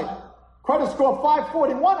Satan's like, credit score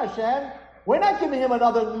 541, Hashem. We're not giving him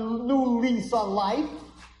another new lease on life.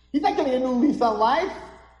 He's not getting a new lease on life.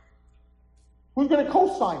 Who's going to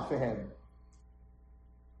co-sign for him?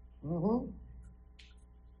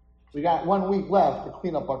 We got 1 week left to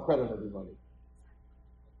clean up our credit, everybody.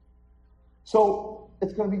 So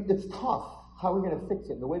it's tough. How are we going to fix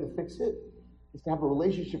it? And the way to fix it is to have a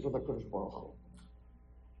relationship with HaKadosh Baruch Hu.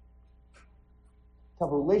 To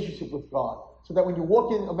have a relationship with God. So that when you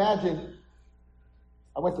walk in, imagine,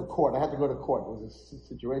 I went to court. I had to go to court. It was a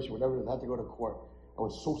situation, whatever it was, I had to go to court. I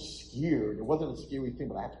was so scared. It wasn't a scary thing,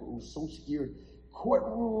 but I was so scared.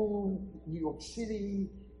 Courtroom, New York City,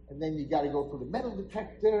 and then you got to go through the metal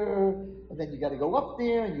detector, and then you got to go up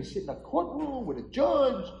there, and you sit in a courtroom with a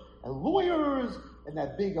judge and lawyers, and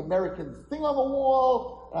that big American thing on the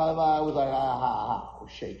wall. I was like, I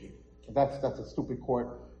was shaking. And that's a stupid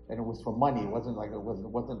court. and it was for money. It wasn't like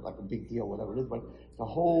a big deal, whatever it is. But the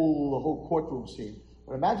whole courtroom scene.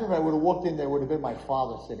 But imagine if I would have walked in there, it would have been my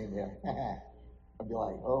father sitting there. I'd be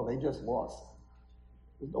like, oh, they just lost.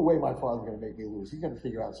 There's no way my father's going to make me lose. He's going to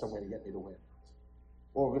figure out some way to get me to win.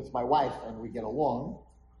 Or if it's my wife and we get along,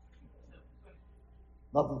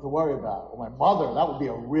 nothing to worry about. Or my mother, that would be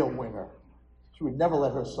a real winner. She would never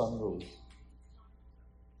let her son lose.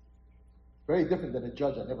 Very different than a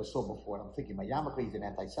judge I never saw before. And I'm thinking, my yarmulke, he's an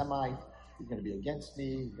anti-Semite. He's going to be against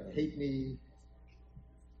me. He's going to hate me.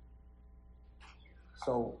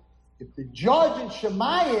 So, if the judge in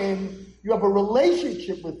Shemayim, you have a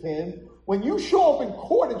relationship with him, when you show up in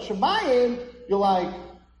court in Shemayim, you're like,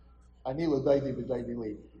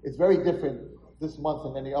 it's very different this month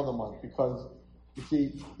than any other month, because, you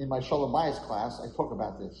see, in my Shalom Bayis class, I talk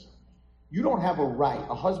about this. You don't have a right,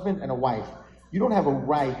 a husband and a wife, you don't have a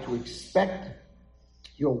right to expect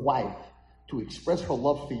your wife to express her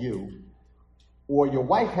love for you, or your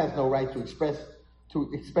wife has no right to expect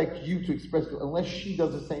you to express it unless she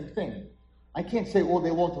does the same thing. I can't say all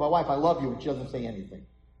day long to my wife, I love you, and she doesn't say anything.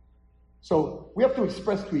 So we have to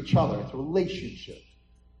express to each other. It's a relationship.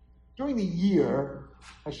 During the year,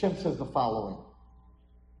 Hashem says the following.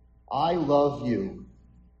 I love you.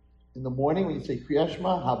 In the morning when you say Kriya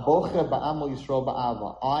Shema, Haboche ba'amo Yisrael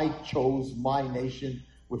ba'ava. I chose my nation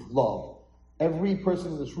with love. Every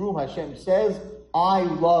person in this room, Hashem says, I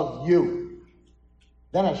love you.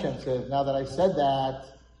 Then Hashem says, now that I said that,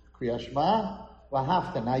 Kriya Shema,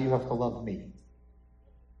 V'ahavta, now you have to love me.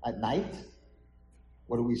 At night,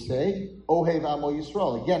 what do we say? Ohev Amo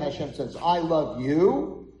Yisrael. Again, Hashem says, I love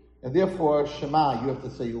you, and therefore, Shema, you have to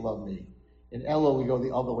say you love me. In Elul, we go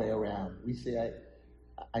the other way around. We say,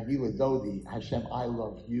 Agila Dodi, Hashem, I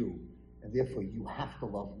love you, and therefore you have to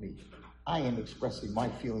love me. I am expressing my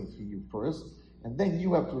feelings for you first, and then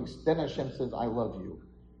you have to, then Hashem says, I love you.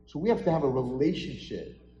 So we have to have a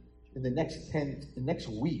relationship in the next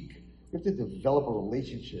week. We have to develop a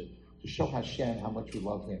relationship to show Hashem how much we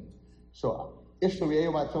love him. So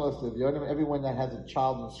everyone that has a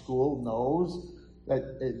child in school knows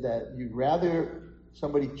that you'd rather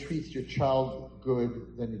somebody treats your child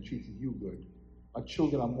good than it treats you good. Our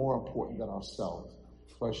children are more important than ourselves.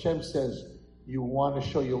 So Hashem says, you want to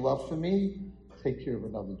show your love for me? Take care of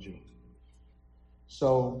another Jew.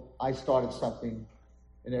 So I started something,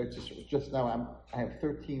 and just now I'm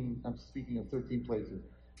speaking of 13 places.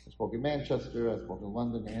 I spoke in Manchester, I spoke in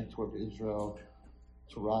London, Antwerp, Israel,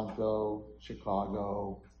 Toronto,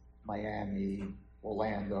 Chicago, Miami,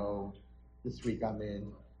 Orlando. This week I'm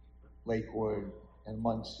in Lakewood and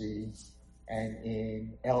Muncie and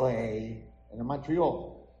in LA and in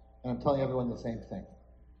Montreal. And I'm telling everyone the same thing.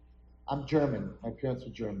 I'm German. My parents are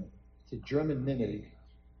German. It's a German minhag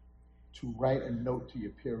to write a note to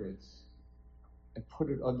your parents and put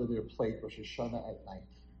it under their plate Rosh Hashanah at night.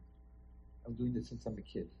 I'm doing this since I'm a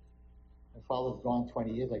kid. My father's gone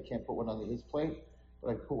 20 years. I can't put one under his plate, but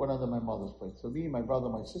I put one under my mother's plate. So me, my brother,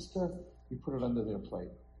 my sister, we put it under their plate.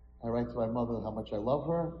 I write to my mother how much I love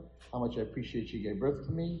her, how much I appreciate she gave birth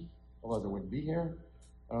to me, otherwise I wouldn't be here.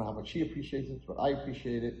 I don't know how much she appreciates it, but I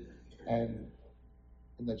appreciate it, and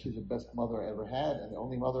that she's the best mother I ever had, and the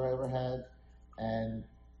only mother I ever had, and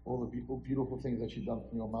all the beautiful things that she's done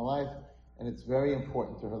for me all my life, and it's very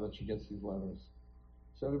important to her that she gets these letters.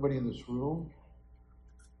 So everybody in this room,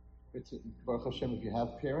 Baruch Hashem, if you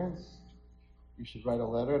have parents, you should write a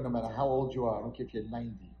letter, no matter how old you are. I don't care if you're 90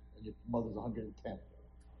 and your mother's 110. You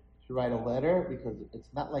should write a letter, because it's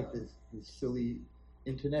not like this silly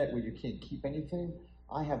internet where you can't keep anything.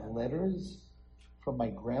 I have letters from my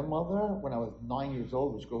grandmother when I was 9 years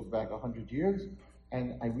old, which goes back 100 years,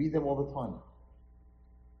 and I read them all the time.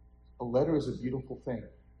 A letter is a beautiful thing.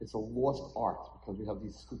 It's a lost art, because we have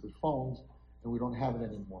these stupid phones and we don't have it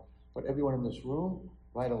anymore. But everyone in this room,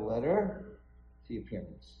 write a letter to your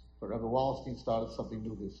parents. But Rabbi Wallerstein started something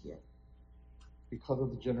new this year. Because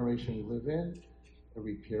of the generation we live in,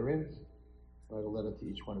 every parent, write a letter to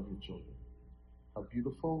each one of your children. How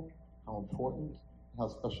beautiful, how important, and how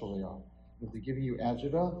special they are. If they're giving you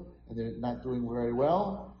agita and they're not doing very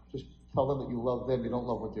well, just tell them that you love them. You don't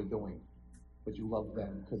love what they're doing, but you love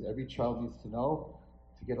them. Because every child needs to know,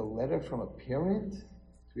 to get a letter from a parent,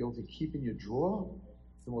 to be able to keep in your drawer,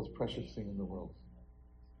 is the most precious thing in the world.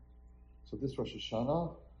 So this Rosh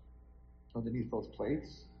Hashanah, underneath those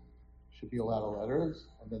plates, should be a lot of letters,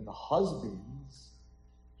 and then the husbands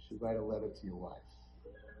should write a letter to your wife.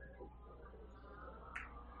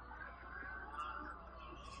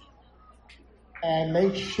 And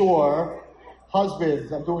make sure,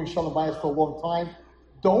 husbands, I'm doing Shalom Bayis for a long time,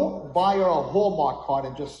 don't buy her a Hallmark card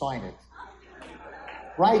and just sign it.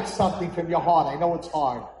 Write something from your heart. I know it's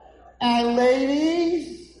hard. And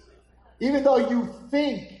ladies, even though you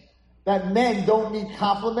think that men don't need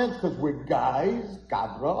compliments because we're guys,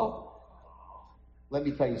 Gabra, let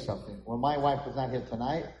me tell you something. When my wife was not here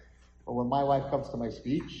tonight, or when my wife comes to my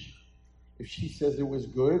speech, if she says it was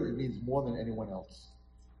good, it means more than anyone else.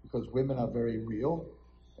 Because women are very real,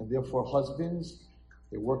 and therefore husbands,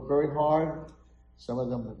 they work very hard. Some of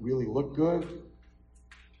them really look good.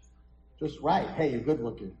 Just right. Hey, you're good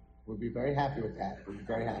looking. We'll be very happy with that. We'll be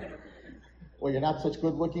very happy. Well, you're not such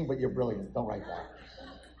good looking, but you're brilliant. Don't write that.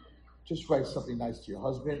 Just write something nice to your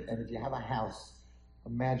husband. And if you have a house,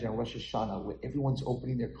 imagine Rosh Hashanah where everyone's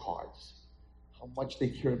opening their cards, how much they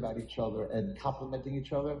care about each other and complimenting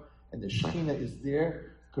each other. And the Shekhinah is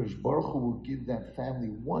there. Kodesh Baruch Hu will give that family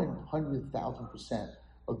 100,000%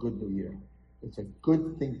 a good new year. It's a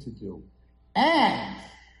good thing to do. And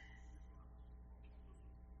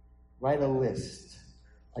write a list.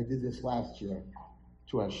 I did this last year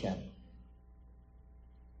to Hashem.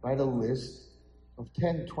 Write a list of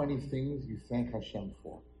 10, 20 things you thank Hashem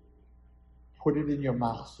for. Put it in your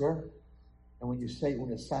machzor, and when you say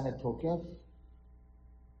Unasana Tokef,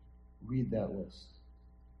 read that list.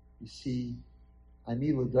 You see,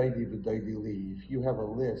 Ani l'daydi v'daydi li. If you have a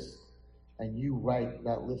list and you write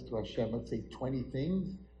that list to Hashem, let's say 20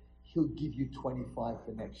 things, He'll give you 25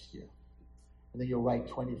 for next year. And then you'll write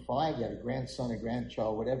 25, you have a grandson, a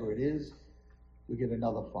grandchild, whatever it is, you'll get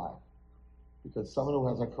another 5. Because someone who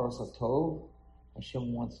has a Karsa Tov,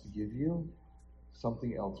 Hashem wants to give you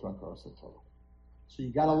something else from Karsa Tov. So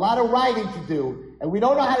you got a lot of writing to do, and we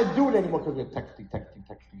don't know how to do it anymore because we're texting.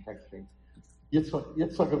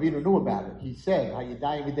 Yitzchak Avinu knew about it. He said,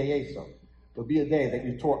 "Hayidayim v'deyeso." There'll be a day that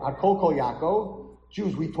you talk. Hakol kol Yaakov.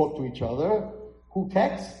 Jews, we talk to each other. Who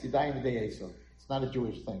texts? Yidayim v'deyeso. It's not a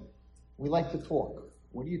Jewish thing. We like to talk.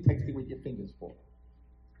 What are you texting with your fingers for?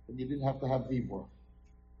 And you didn't have to have Vibor.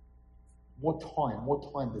 More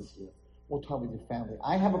time this year. More time with your family.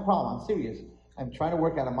 I have a problem. I'm serious. I'm trying to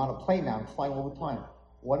work out. I'm on a plane now. I'm flying all the time.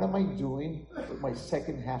 What am I doing with my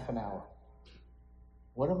second half an hour?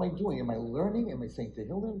 What am I doing? Am I learning? Am I saying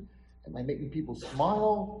Tehillim? Am I making people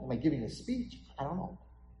smile? Am I giving a speech? I don't know.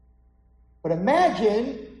 But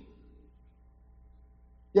imagine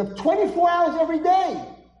you have 24 hours every day.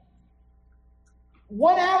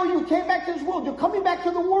 1 hour you came back to this world. You're coming back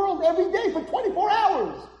to the world every day for 24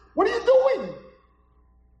 hours. What are you doing?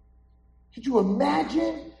 Could you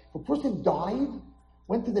imagine if a person died,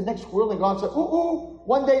 went to the next world, and God said, ooh,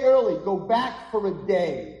 1 day early, go back for a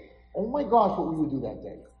day. Oh my gosh, what will you do that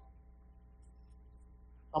day?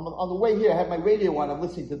 I'm on the way here, I have my radio on, I'm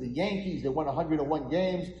listening to the Yankees, they won 101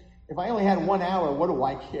 games. If I only had 1 hour, what do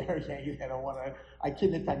I care? Yankees, I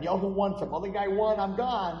kid Netanyahu won, some other guy won, I'm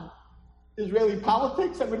gone. Israeli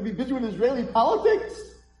politics, I'm going to be busy with Israeli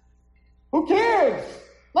politics? Who cares?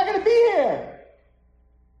 I'm not going to be here.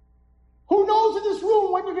 Who knows in this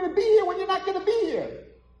room when you're going to be here, when you're not going to be here?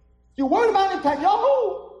 You're worried about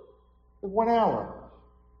Netanyahu? It's 1 hour.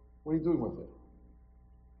 What are you doing with it?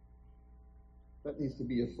 That needs to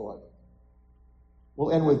be your thought.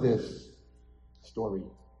 We'll end with this story.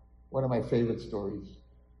 One of my favorite stories.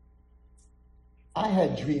 I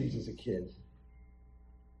had dreams as a kid.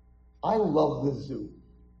 I loved the zoo.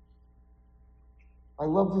 I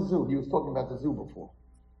loved the zoo. He was talking about the zoo before.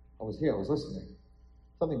 I was here, I was listening.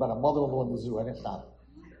 Something about a mother-in-law in the zoo. I didn't know.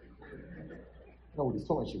 I know what he's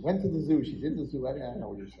talking about. She went to the zoo. She's in the zoo. I didn't know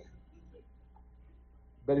what he was saying.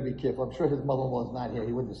 Better be careful. I'm sure his mother-in-law is not here.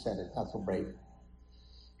 He wouldn't have said it. Not so brave.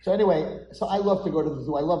 So anyway, I love to go to the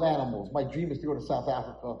zoo. I love animals. My dream is to go to South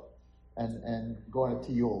Africa and go on a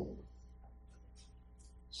Tiyul.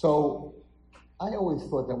 So I always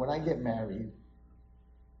thought that when I get married,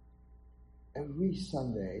 every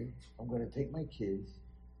Sunday, I'm going to take my kids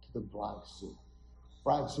to the Bronx Zoo.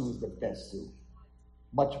 Bronx Zoo is the best zoo.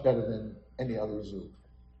 Much better than any other zoo.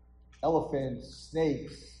 Elephants,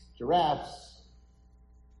 snakes, giraffes.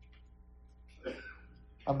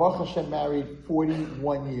 I'm Baruch Hashem married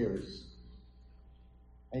 41 years.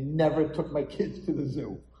 I never took my kids to the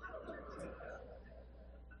zoo.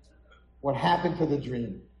 What happened to the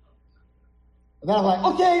dream? And then I'm like,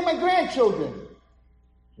 okay, my grandchildren.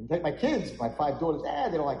 I take my kids, my 5 daughters.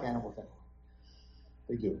 They don't like animals anymore.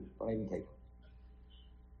 They do, but I didn't take them.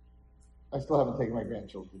 I still haven't taken my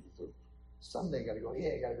grandchildren to the zoo. Someday I gotta go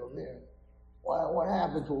here, I gotta go there. What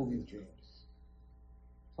happened to all these dreams?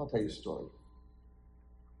 I'll tell you a story.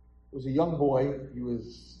 There was a young boy, he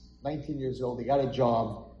was 19 years old, he got a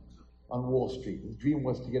job on Wall Street. His dream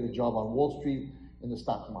was to get a job on Wall Street in the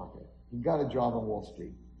stock market. He got a job on Wall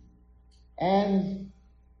Street. And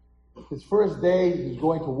his first day, he was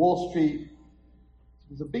going to Wall Street.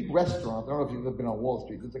 There's a big restaurant. I don't know if you've ever been on Wall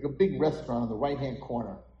Street. There's like a big restaurant in the right-hand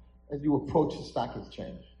corner as you approach the stock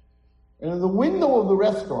exchange. And in the window of the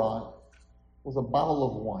restaurant was a bottle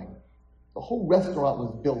of wine. The whole restaurant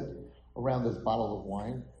was built around this bottle of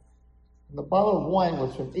wine. And the bottle of wine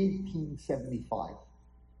was from 1875.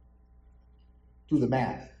 Do the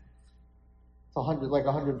math. It's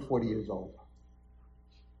 140 years old.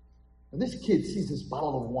 And this kid sees this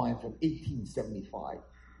bottle of wine from 1875.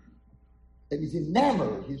 And he's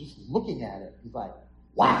enamored. He's just looking at it. He's like,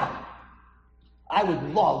 wow, I would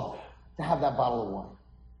love to have that bottle of wine.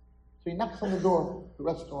 So he knocks on the door of the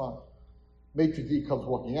restaurant. Maitre d' comes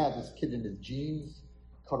walking out. This kid in his jeans,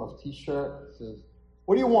 cut off t-shirt, says,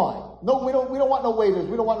 what do you want? No, we don't want no waiters.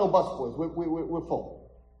 We don't want no busboys. We're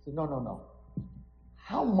full. He said, no.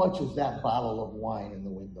 How much is that bottle of wine in the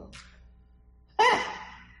window?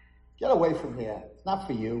 Get away from here. It's not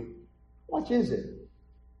for you. How much is it?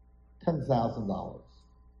 $10,000.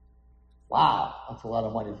 Wow, that's a lot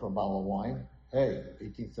of money for a bottle of wine. Hey,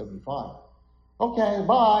 1875. Okay,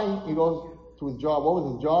 bye. He goes to his job. What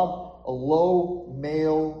was his job? A low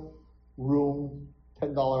mail room, $10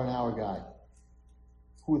 an hour guy.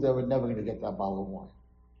 Who's never going to get that bottle of wine?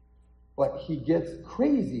 But he gets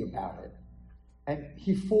crazy about it. And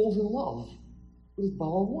he falls in love with his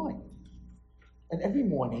bottle of wine. And every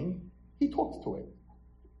morning, he talks to it.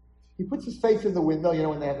 He puts his face in the window,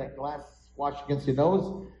 when they have that glass wash against your nose.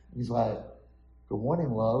 And he's like, good morning,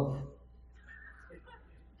 love.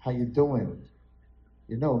 How you doing?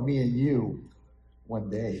 Me and you, one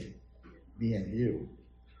day, me and you,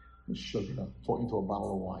 sugar, talking to a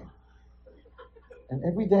bottle of wine. And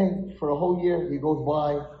every day, for a whole year, he goes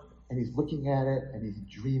by, and he's looking at it, and he's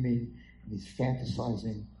dreaming, and he's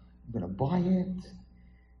fantasizing. I'm going to buy it,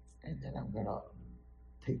 and then I'm going to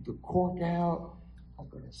take the cork out. I'm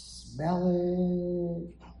going to smell it,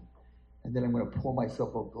 and then I'm going to pour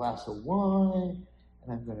myself a glass of wine,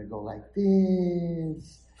 and I'm going to go like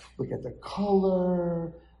this, look at the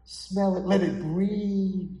color, smell it, let it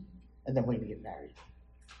breathe, and then we're going to get married.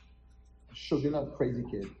 Sugar nut, crazy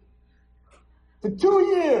kid. For 2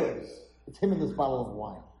 years, it's him and this bottle of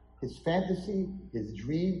wine. His fantasy, his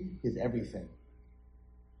dream, his everything.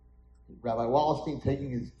 Rabbi Wallerstein taking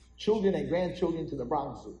his children and grandchildren to the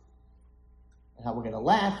Bronx Zoo. And how we're going to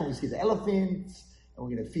laugh when we see the elephants, and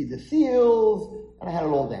we're going to feed the seals, and I had it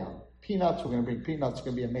all down. Peanuts, we're going to bring peanuts, it's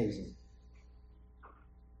going to be amazing.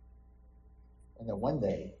 And then one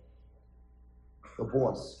day, the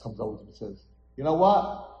boss comes over to me and says, you know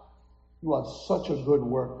what? You are such a good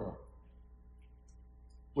worker.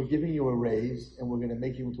 We're giving you a raise, and we're going to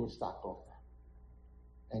make you into a stockbroker.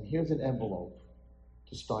 And here's an envelope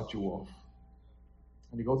to start you off.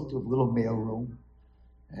 And he goes into a little mail room,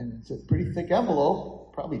 and it's a pretty thick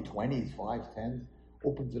envelope, probably 20s, 5s, 10s,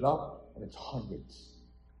 opens it up, and it's hundreds.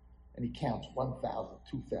 And he counts 1,000,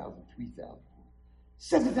 2,000, 3,000,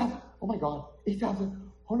 7,000, oh my God,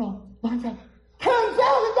 8,000, oh no, 9,000,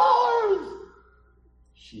 $10,000!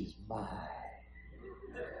 She's mine.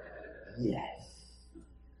 Yes.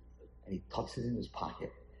 And he tucks it in his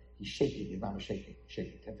pocket. He's shaking, his mom is shaking,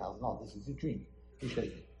 $10,000, this is a dream. He's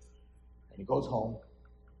shaking. And he goes home,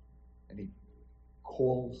 and he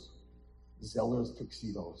calls Zeller's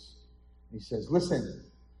Tuxedos. And he says, listen,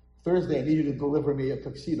 Thursday I need you to deliver me a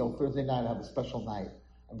tuxedo. Thursday night I have a special night.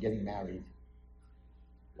 I'm getting married.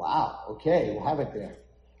 Wow, okay, we'll have it there.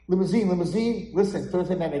 Limousine, listen,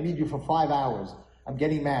 Thursday night I need you for 5 hours. I'm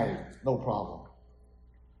getting married. No problem.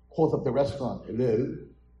 Calls up the restaurant. Hello,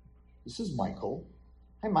 this is Michael.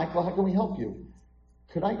 Hi, Michael, how can we help you?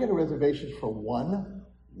 Could I get a reservation for one?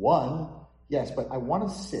 One? Yes, but I want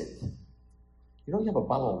to sit. You have a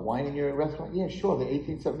bottle of wine in your restaurant? Yeah, sure, the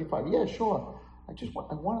 1875. Yeah, sure. I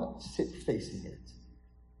want to sit facing it.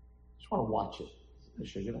 Just want to watch it.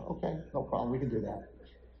 Okay, no problem, we can do that.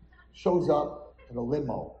 Shows up in a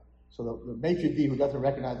limo. So the maitre d' who doesn't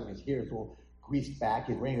recognize him is here. He's all greased back.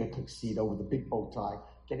 He's wearing a tuxedo with a big bow tie,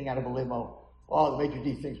 getting out of a limo. Oh, the maitre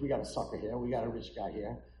d' thinks we got a sucker here. We got a rich guy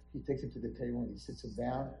here. He takes him to the table and he sits him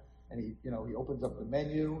down, and he opens up the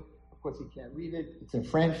menu. Of course, he can't read it. It's in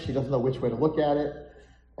French. He doesn't know which way to look at it.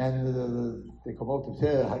 And they come over to him,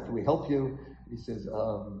 say, how can we help you? He says,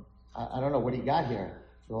 I don't know, what do you got here?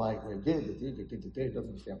 They're like, he doesn't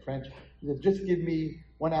understand French. He says, just give me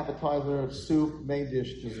one appetizer, soup, main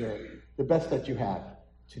dish, dessert. The best that you have.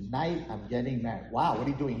 Tonight, I'm getting married. Wow, what are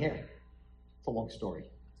you doing here? It's a long story.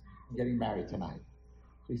 I'm getting married tonight.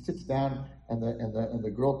 So he sits down, and the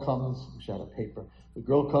girl comes. I wish I had a paper. The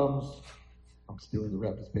girl comes. I'm stealing the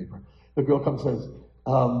rabbi's paper. The girl comes and says,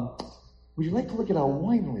 would you like to look at our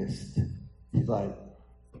wine list? He's like,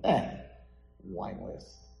 wine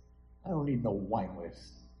list. I don't need no wine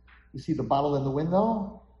list. You see the bottle in the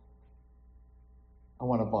window? I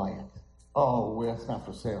want to buy it. Oh, well, it's not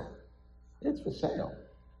for sale. It's for sale.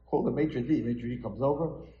 Call the maitre d'. Maitre d' comes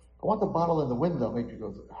over. I want the bottle in the window. Maitre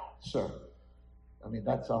goes, sir. I mean,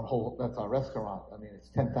 that's our restaurant. I mean, it's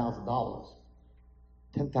 $10,000.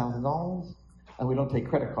 $10,000? And we don't take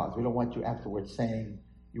credit cards. We don't want you afterwards saying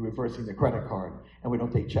you're reversing the credit card. And we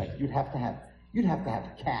don't take checks. You'd have to have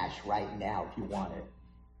cash right now if you want it.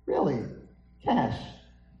 Really? Cash.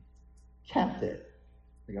 Count it.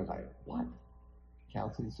 He goes, what?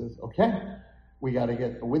 Counts it. He says, okay, we got to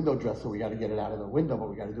get a window dresser. We got to get it out of the window, but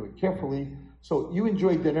we got to do it carefully. So you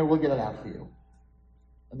enjoy dinner. We'll get it out for you.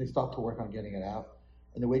 And they start to work on getting it out.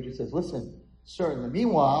 And the waitress says, listen, sir, in the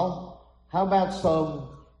meanwhile, how about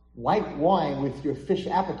some white wine with your fish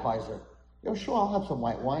appetizer? Sure, I'll have some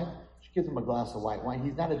white wine. She gives him a glass of white wine.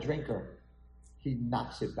 He's not a drinker. He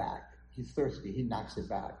knocks it back. He's thirsty. He knocks it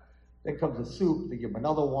back. Then comes the soup. They give him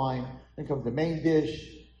another wine. Then comes the main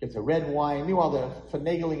dish. Gets a red wine. Meanwhile, they're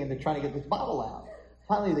finagling and they're trying to get this bottle out.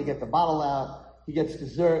 Finally, they get the bottle out. He gets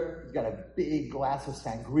dessert. He's got a big glass of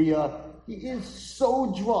sangria. He is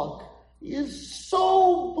so drunk. He is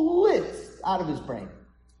so blitzed out of his brain.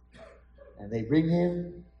 And they bring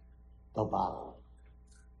him the bottle.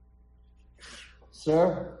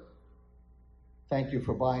 Sir, thank you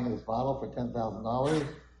for buying this bottle for $10,000.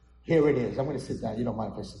 Here it is. I'm going to sit down. You don't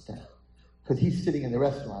mind if I sit down? Because he's sitting in the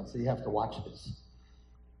restaurant, so you have to watch this.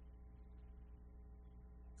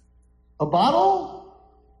 A bottle?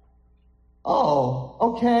 Oh,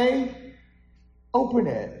 okay. Open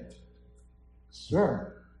it.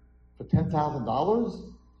 Sir, for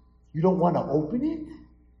 $10,000, you don't want to open it?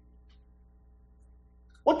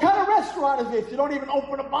 What kind of restaurant is this? You don't even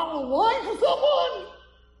open a bottle of wine for someone?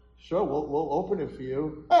 Sure, we'll open it for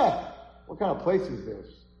you. What kind of place is this?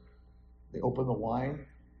 They open the wine,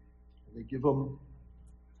 and they give him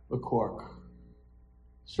the cork.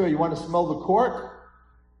 Sir, you want to smell the cork?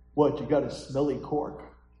 What, you got a smelly cork?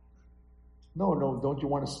 No, don't you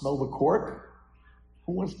want to smell the cork?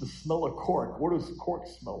 Who wants to smell a cork? What does the cork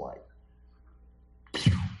smell like?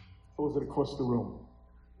 Throws it across the room.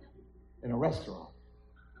 In a restaurant.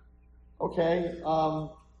 Okay,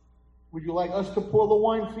 would you like us to pour the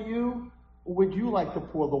wine for you? Or would you like to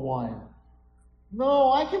pour the wine?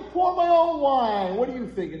 No, I can pour my own wine. What do you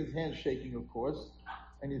think? And his hand's shaking, of course.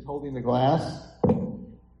 And he's holding the glass.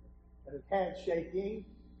 And his hand's shaking.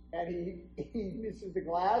 And he misses the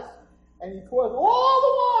glass. And he pours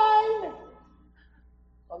all the wine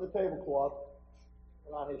on the tablecloth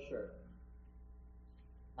and on his shirt.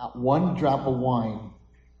 Not one drop of wine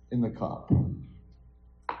in the cup.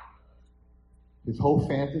 His whole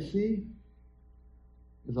fantasy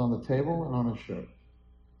is on the table and on his shirt.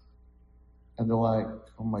 And they're like,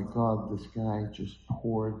 oh my God, this guy just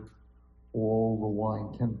poured all the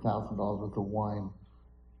wine, $10,000 worth of wine,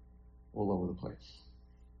 all over the place.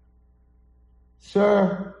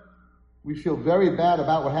 Sir, we feel very bad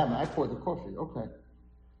about what happened. I poured the coffee. Okay.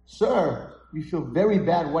 Sir, we feel very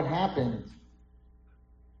bad what happened.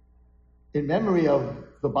 In memory of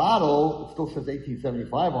the bottle, it still says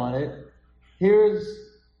 1875 on it. Here's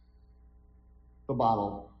the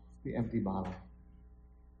bottle, the empty bottle.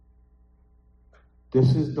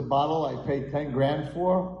 This is the bottle I paid 10 grand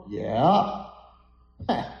for? Yeah.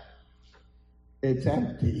 It's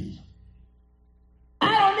empty.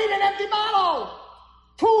 I don't need an empty bottle!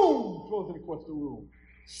 Boom! Throws it across the room.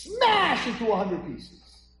 Smash into 100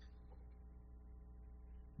 pieces.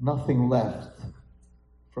 Nothing left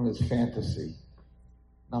from his fantasy.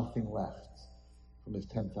 Nothing left from his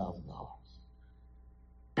 $10,000.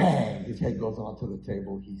 Bang! His head goes onto the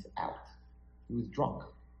table. He's out. He was drunk.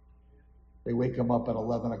 They wake him up at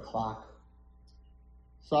 11 o'clock.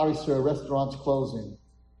 Sorry, sir, restaurant's closing.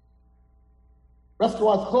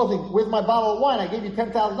 Restaurant's closing. Where's my bottle of wine? I gave you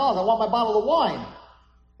 $10,000. I want my bottle of wine.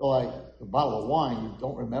 They're like, the bottle of wine, you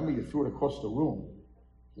don't remember? You threw it across the room.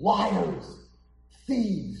 Liars.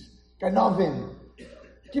 Thieves. Ganavin.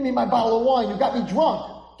 Give me my bottle of wine. You got me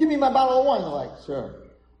drunk. Give me my bottle of wine. They're like, sir,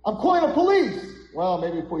 I'm calling the police. Well,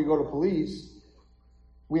 maybe before you go to police,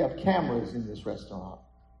 we have cameras in this restaurant.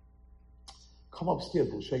 Come upstairs,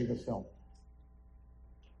 we'll show you the film.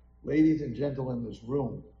 Ladies and gentlemen in this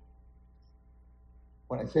room,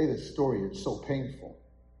 when I say this story, it's so painful.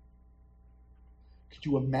 Could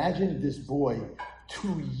you imagine this boy,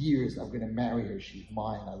 2 years, I'm going to marry her, she's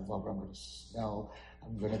mine, I love her, I'm going to smell,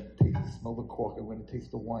 I'm going to smell the cork, I'm going to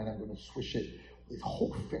taste the wine, I'm going to swish it. His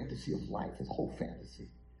whole fantasy of life, his whole fantasy.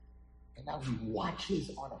 And now he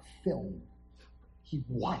watches on a film. He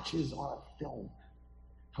watches on a film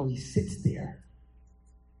how he sits there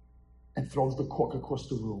and throws the cork across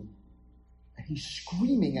the room And he's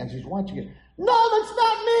screaming as he's watching it, no, that's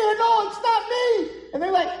not me, or no, it's not me. And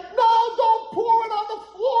they're like, no, don't pour it on the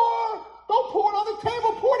floor. Don't pour it on the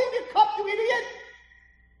table. Pour it in your cup, you idiot.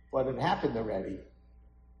 But it happened already.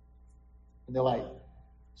 And they're like,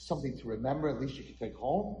 something to remember, at least you can take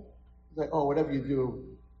home. He's like, oh, whatever you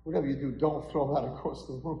do, don't throw that across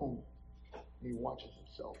the room. And he watches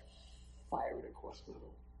himself fire it across the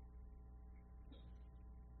room.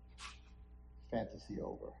 Fantasy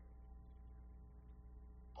over.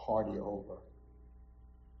 Party over.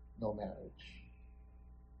 No marriage.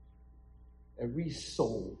 Every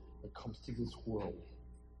soul that comes to this world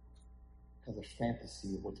has a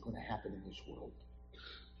fantasy of what's going to happen in this world.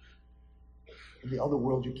 In the other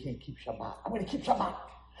world, you can't keep Shabbat. I'm going to keep Shabbat.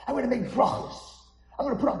 I'm going to make brachos. I'm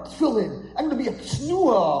going to put on tefillin. I'm going to be a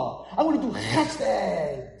tznuah. I'm going to do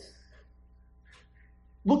chesed.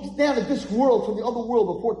 Looks down at this world from the other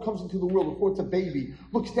world before it comes into the world, before it's a baby.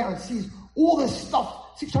 Looks down and sees all this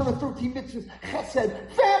stuff, 613 mitzvahs, chesed,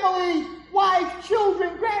 family, wife,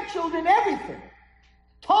 children, grandchildren, everything.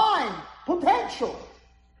 Time, potential.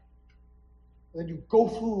 And then you go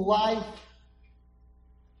through life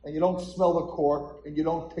and you don't smell the cork and you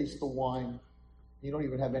don't taste the wine. And you don't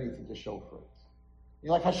even have anything to show for it. And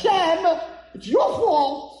you're like, Hashem, it's your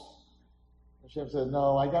fault. Hashem said,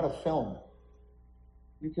 no, I got a film.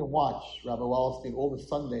 You can watch, Rabbi Wallerstein, all the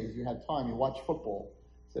Sundays you had time, you watch football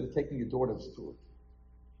instead of taking your daughters to it.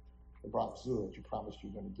 The Bronx Zoo that you promised you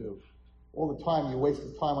were going to do. All the time you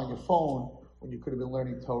wasted time on your phone when you could have been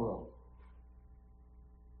learning Torah.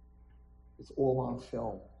 It's all on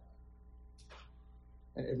film.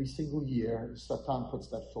 And every single year, Satan puts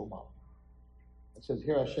that film up. It says,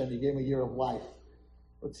 here Hashem, you gave him a year of life.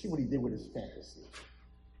 Let's see what he did with his fantasy.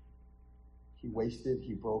 He wasted,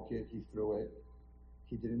 he broke it, he threw it.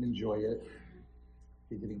 He didn't enjoy it.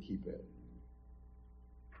 He didn't keep it.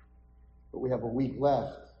 But we have a week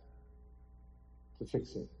left to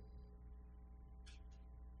fix it.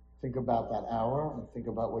 Think about that hour and think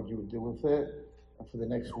about what you would do with it. And for the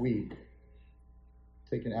next week,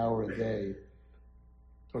 take an hour a day.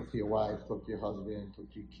 Talk to your wife, talk to your husband,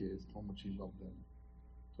 talk to your kids, tell them what you love them.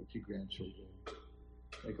 Talk to your grandchildren.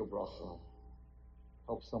 Make a bracha.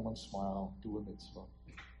 Help someone smile. Do a mitzvah.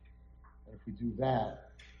 And if we do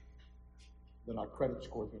that, then our credit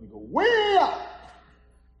score is going to go way up.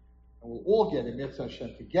 And we'll all get in Mitzvah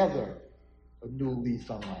Hashem together a new lease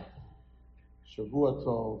on life. Shavua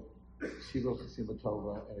Tov, Siva Chasima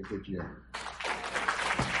Tova, and a good year.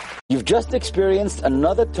 You've just experienced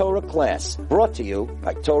another Torah class brought to you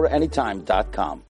by TorahAnytime.com.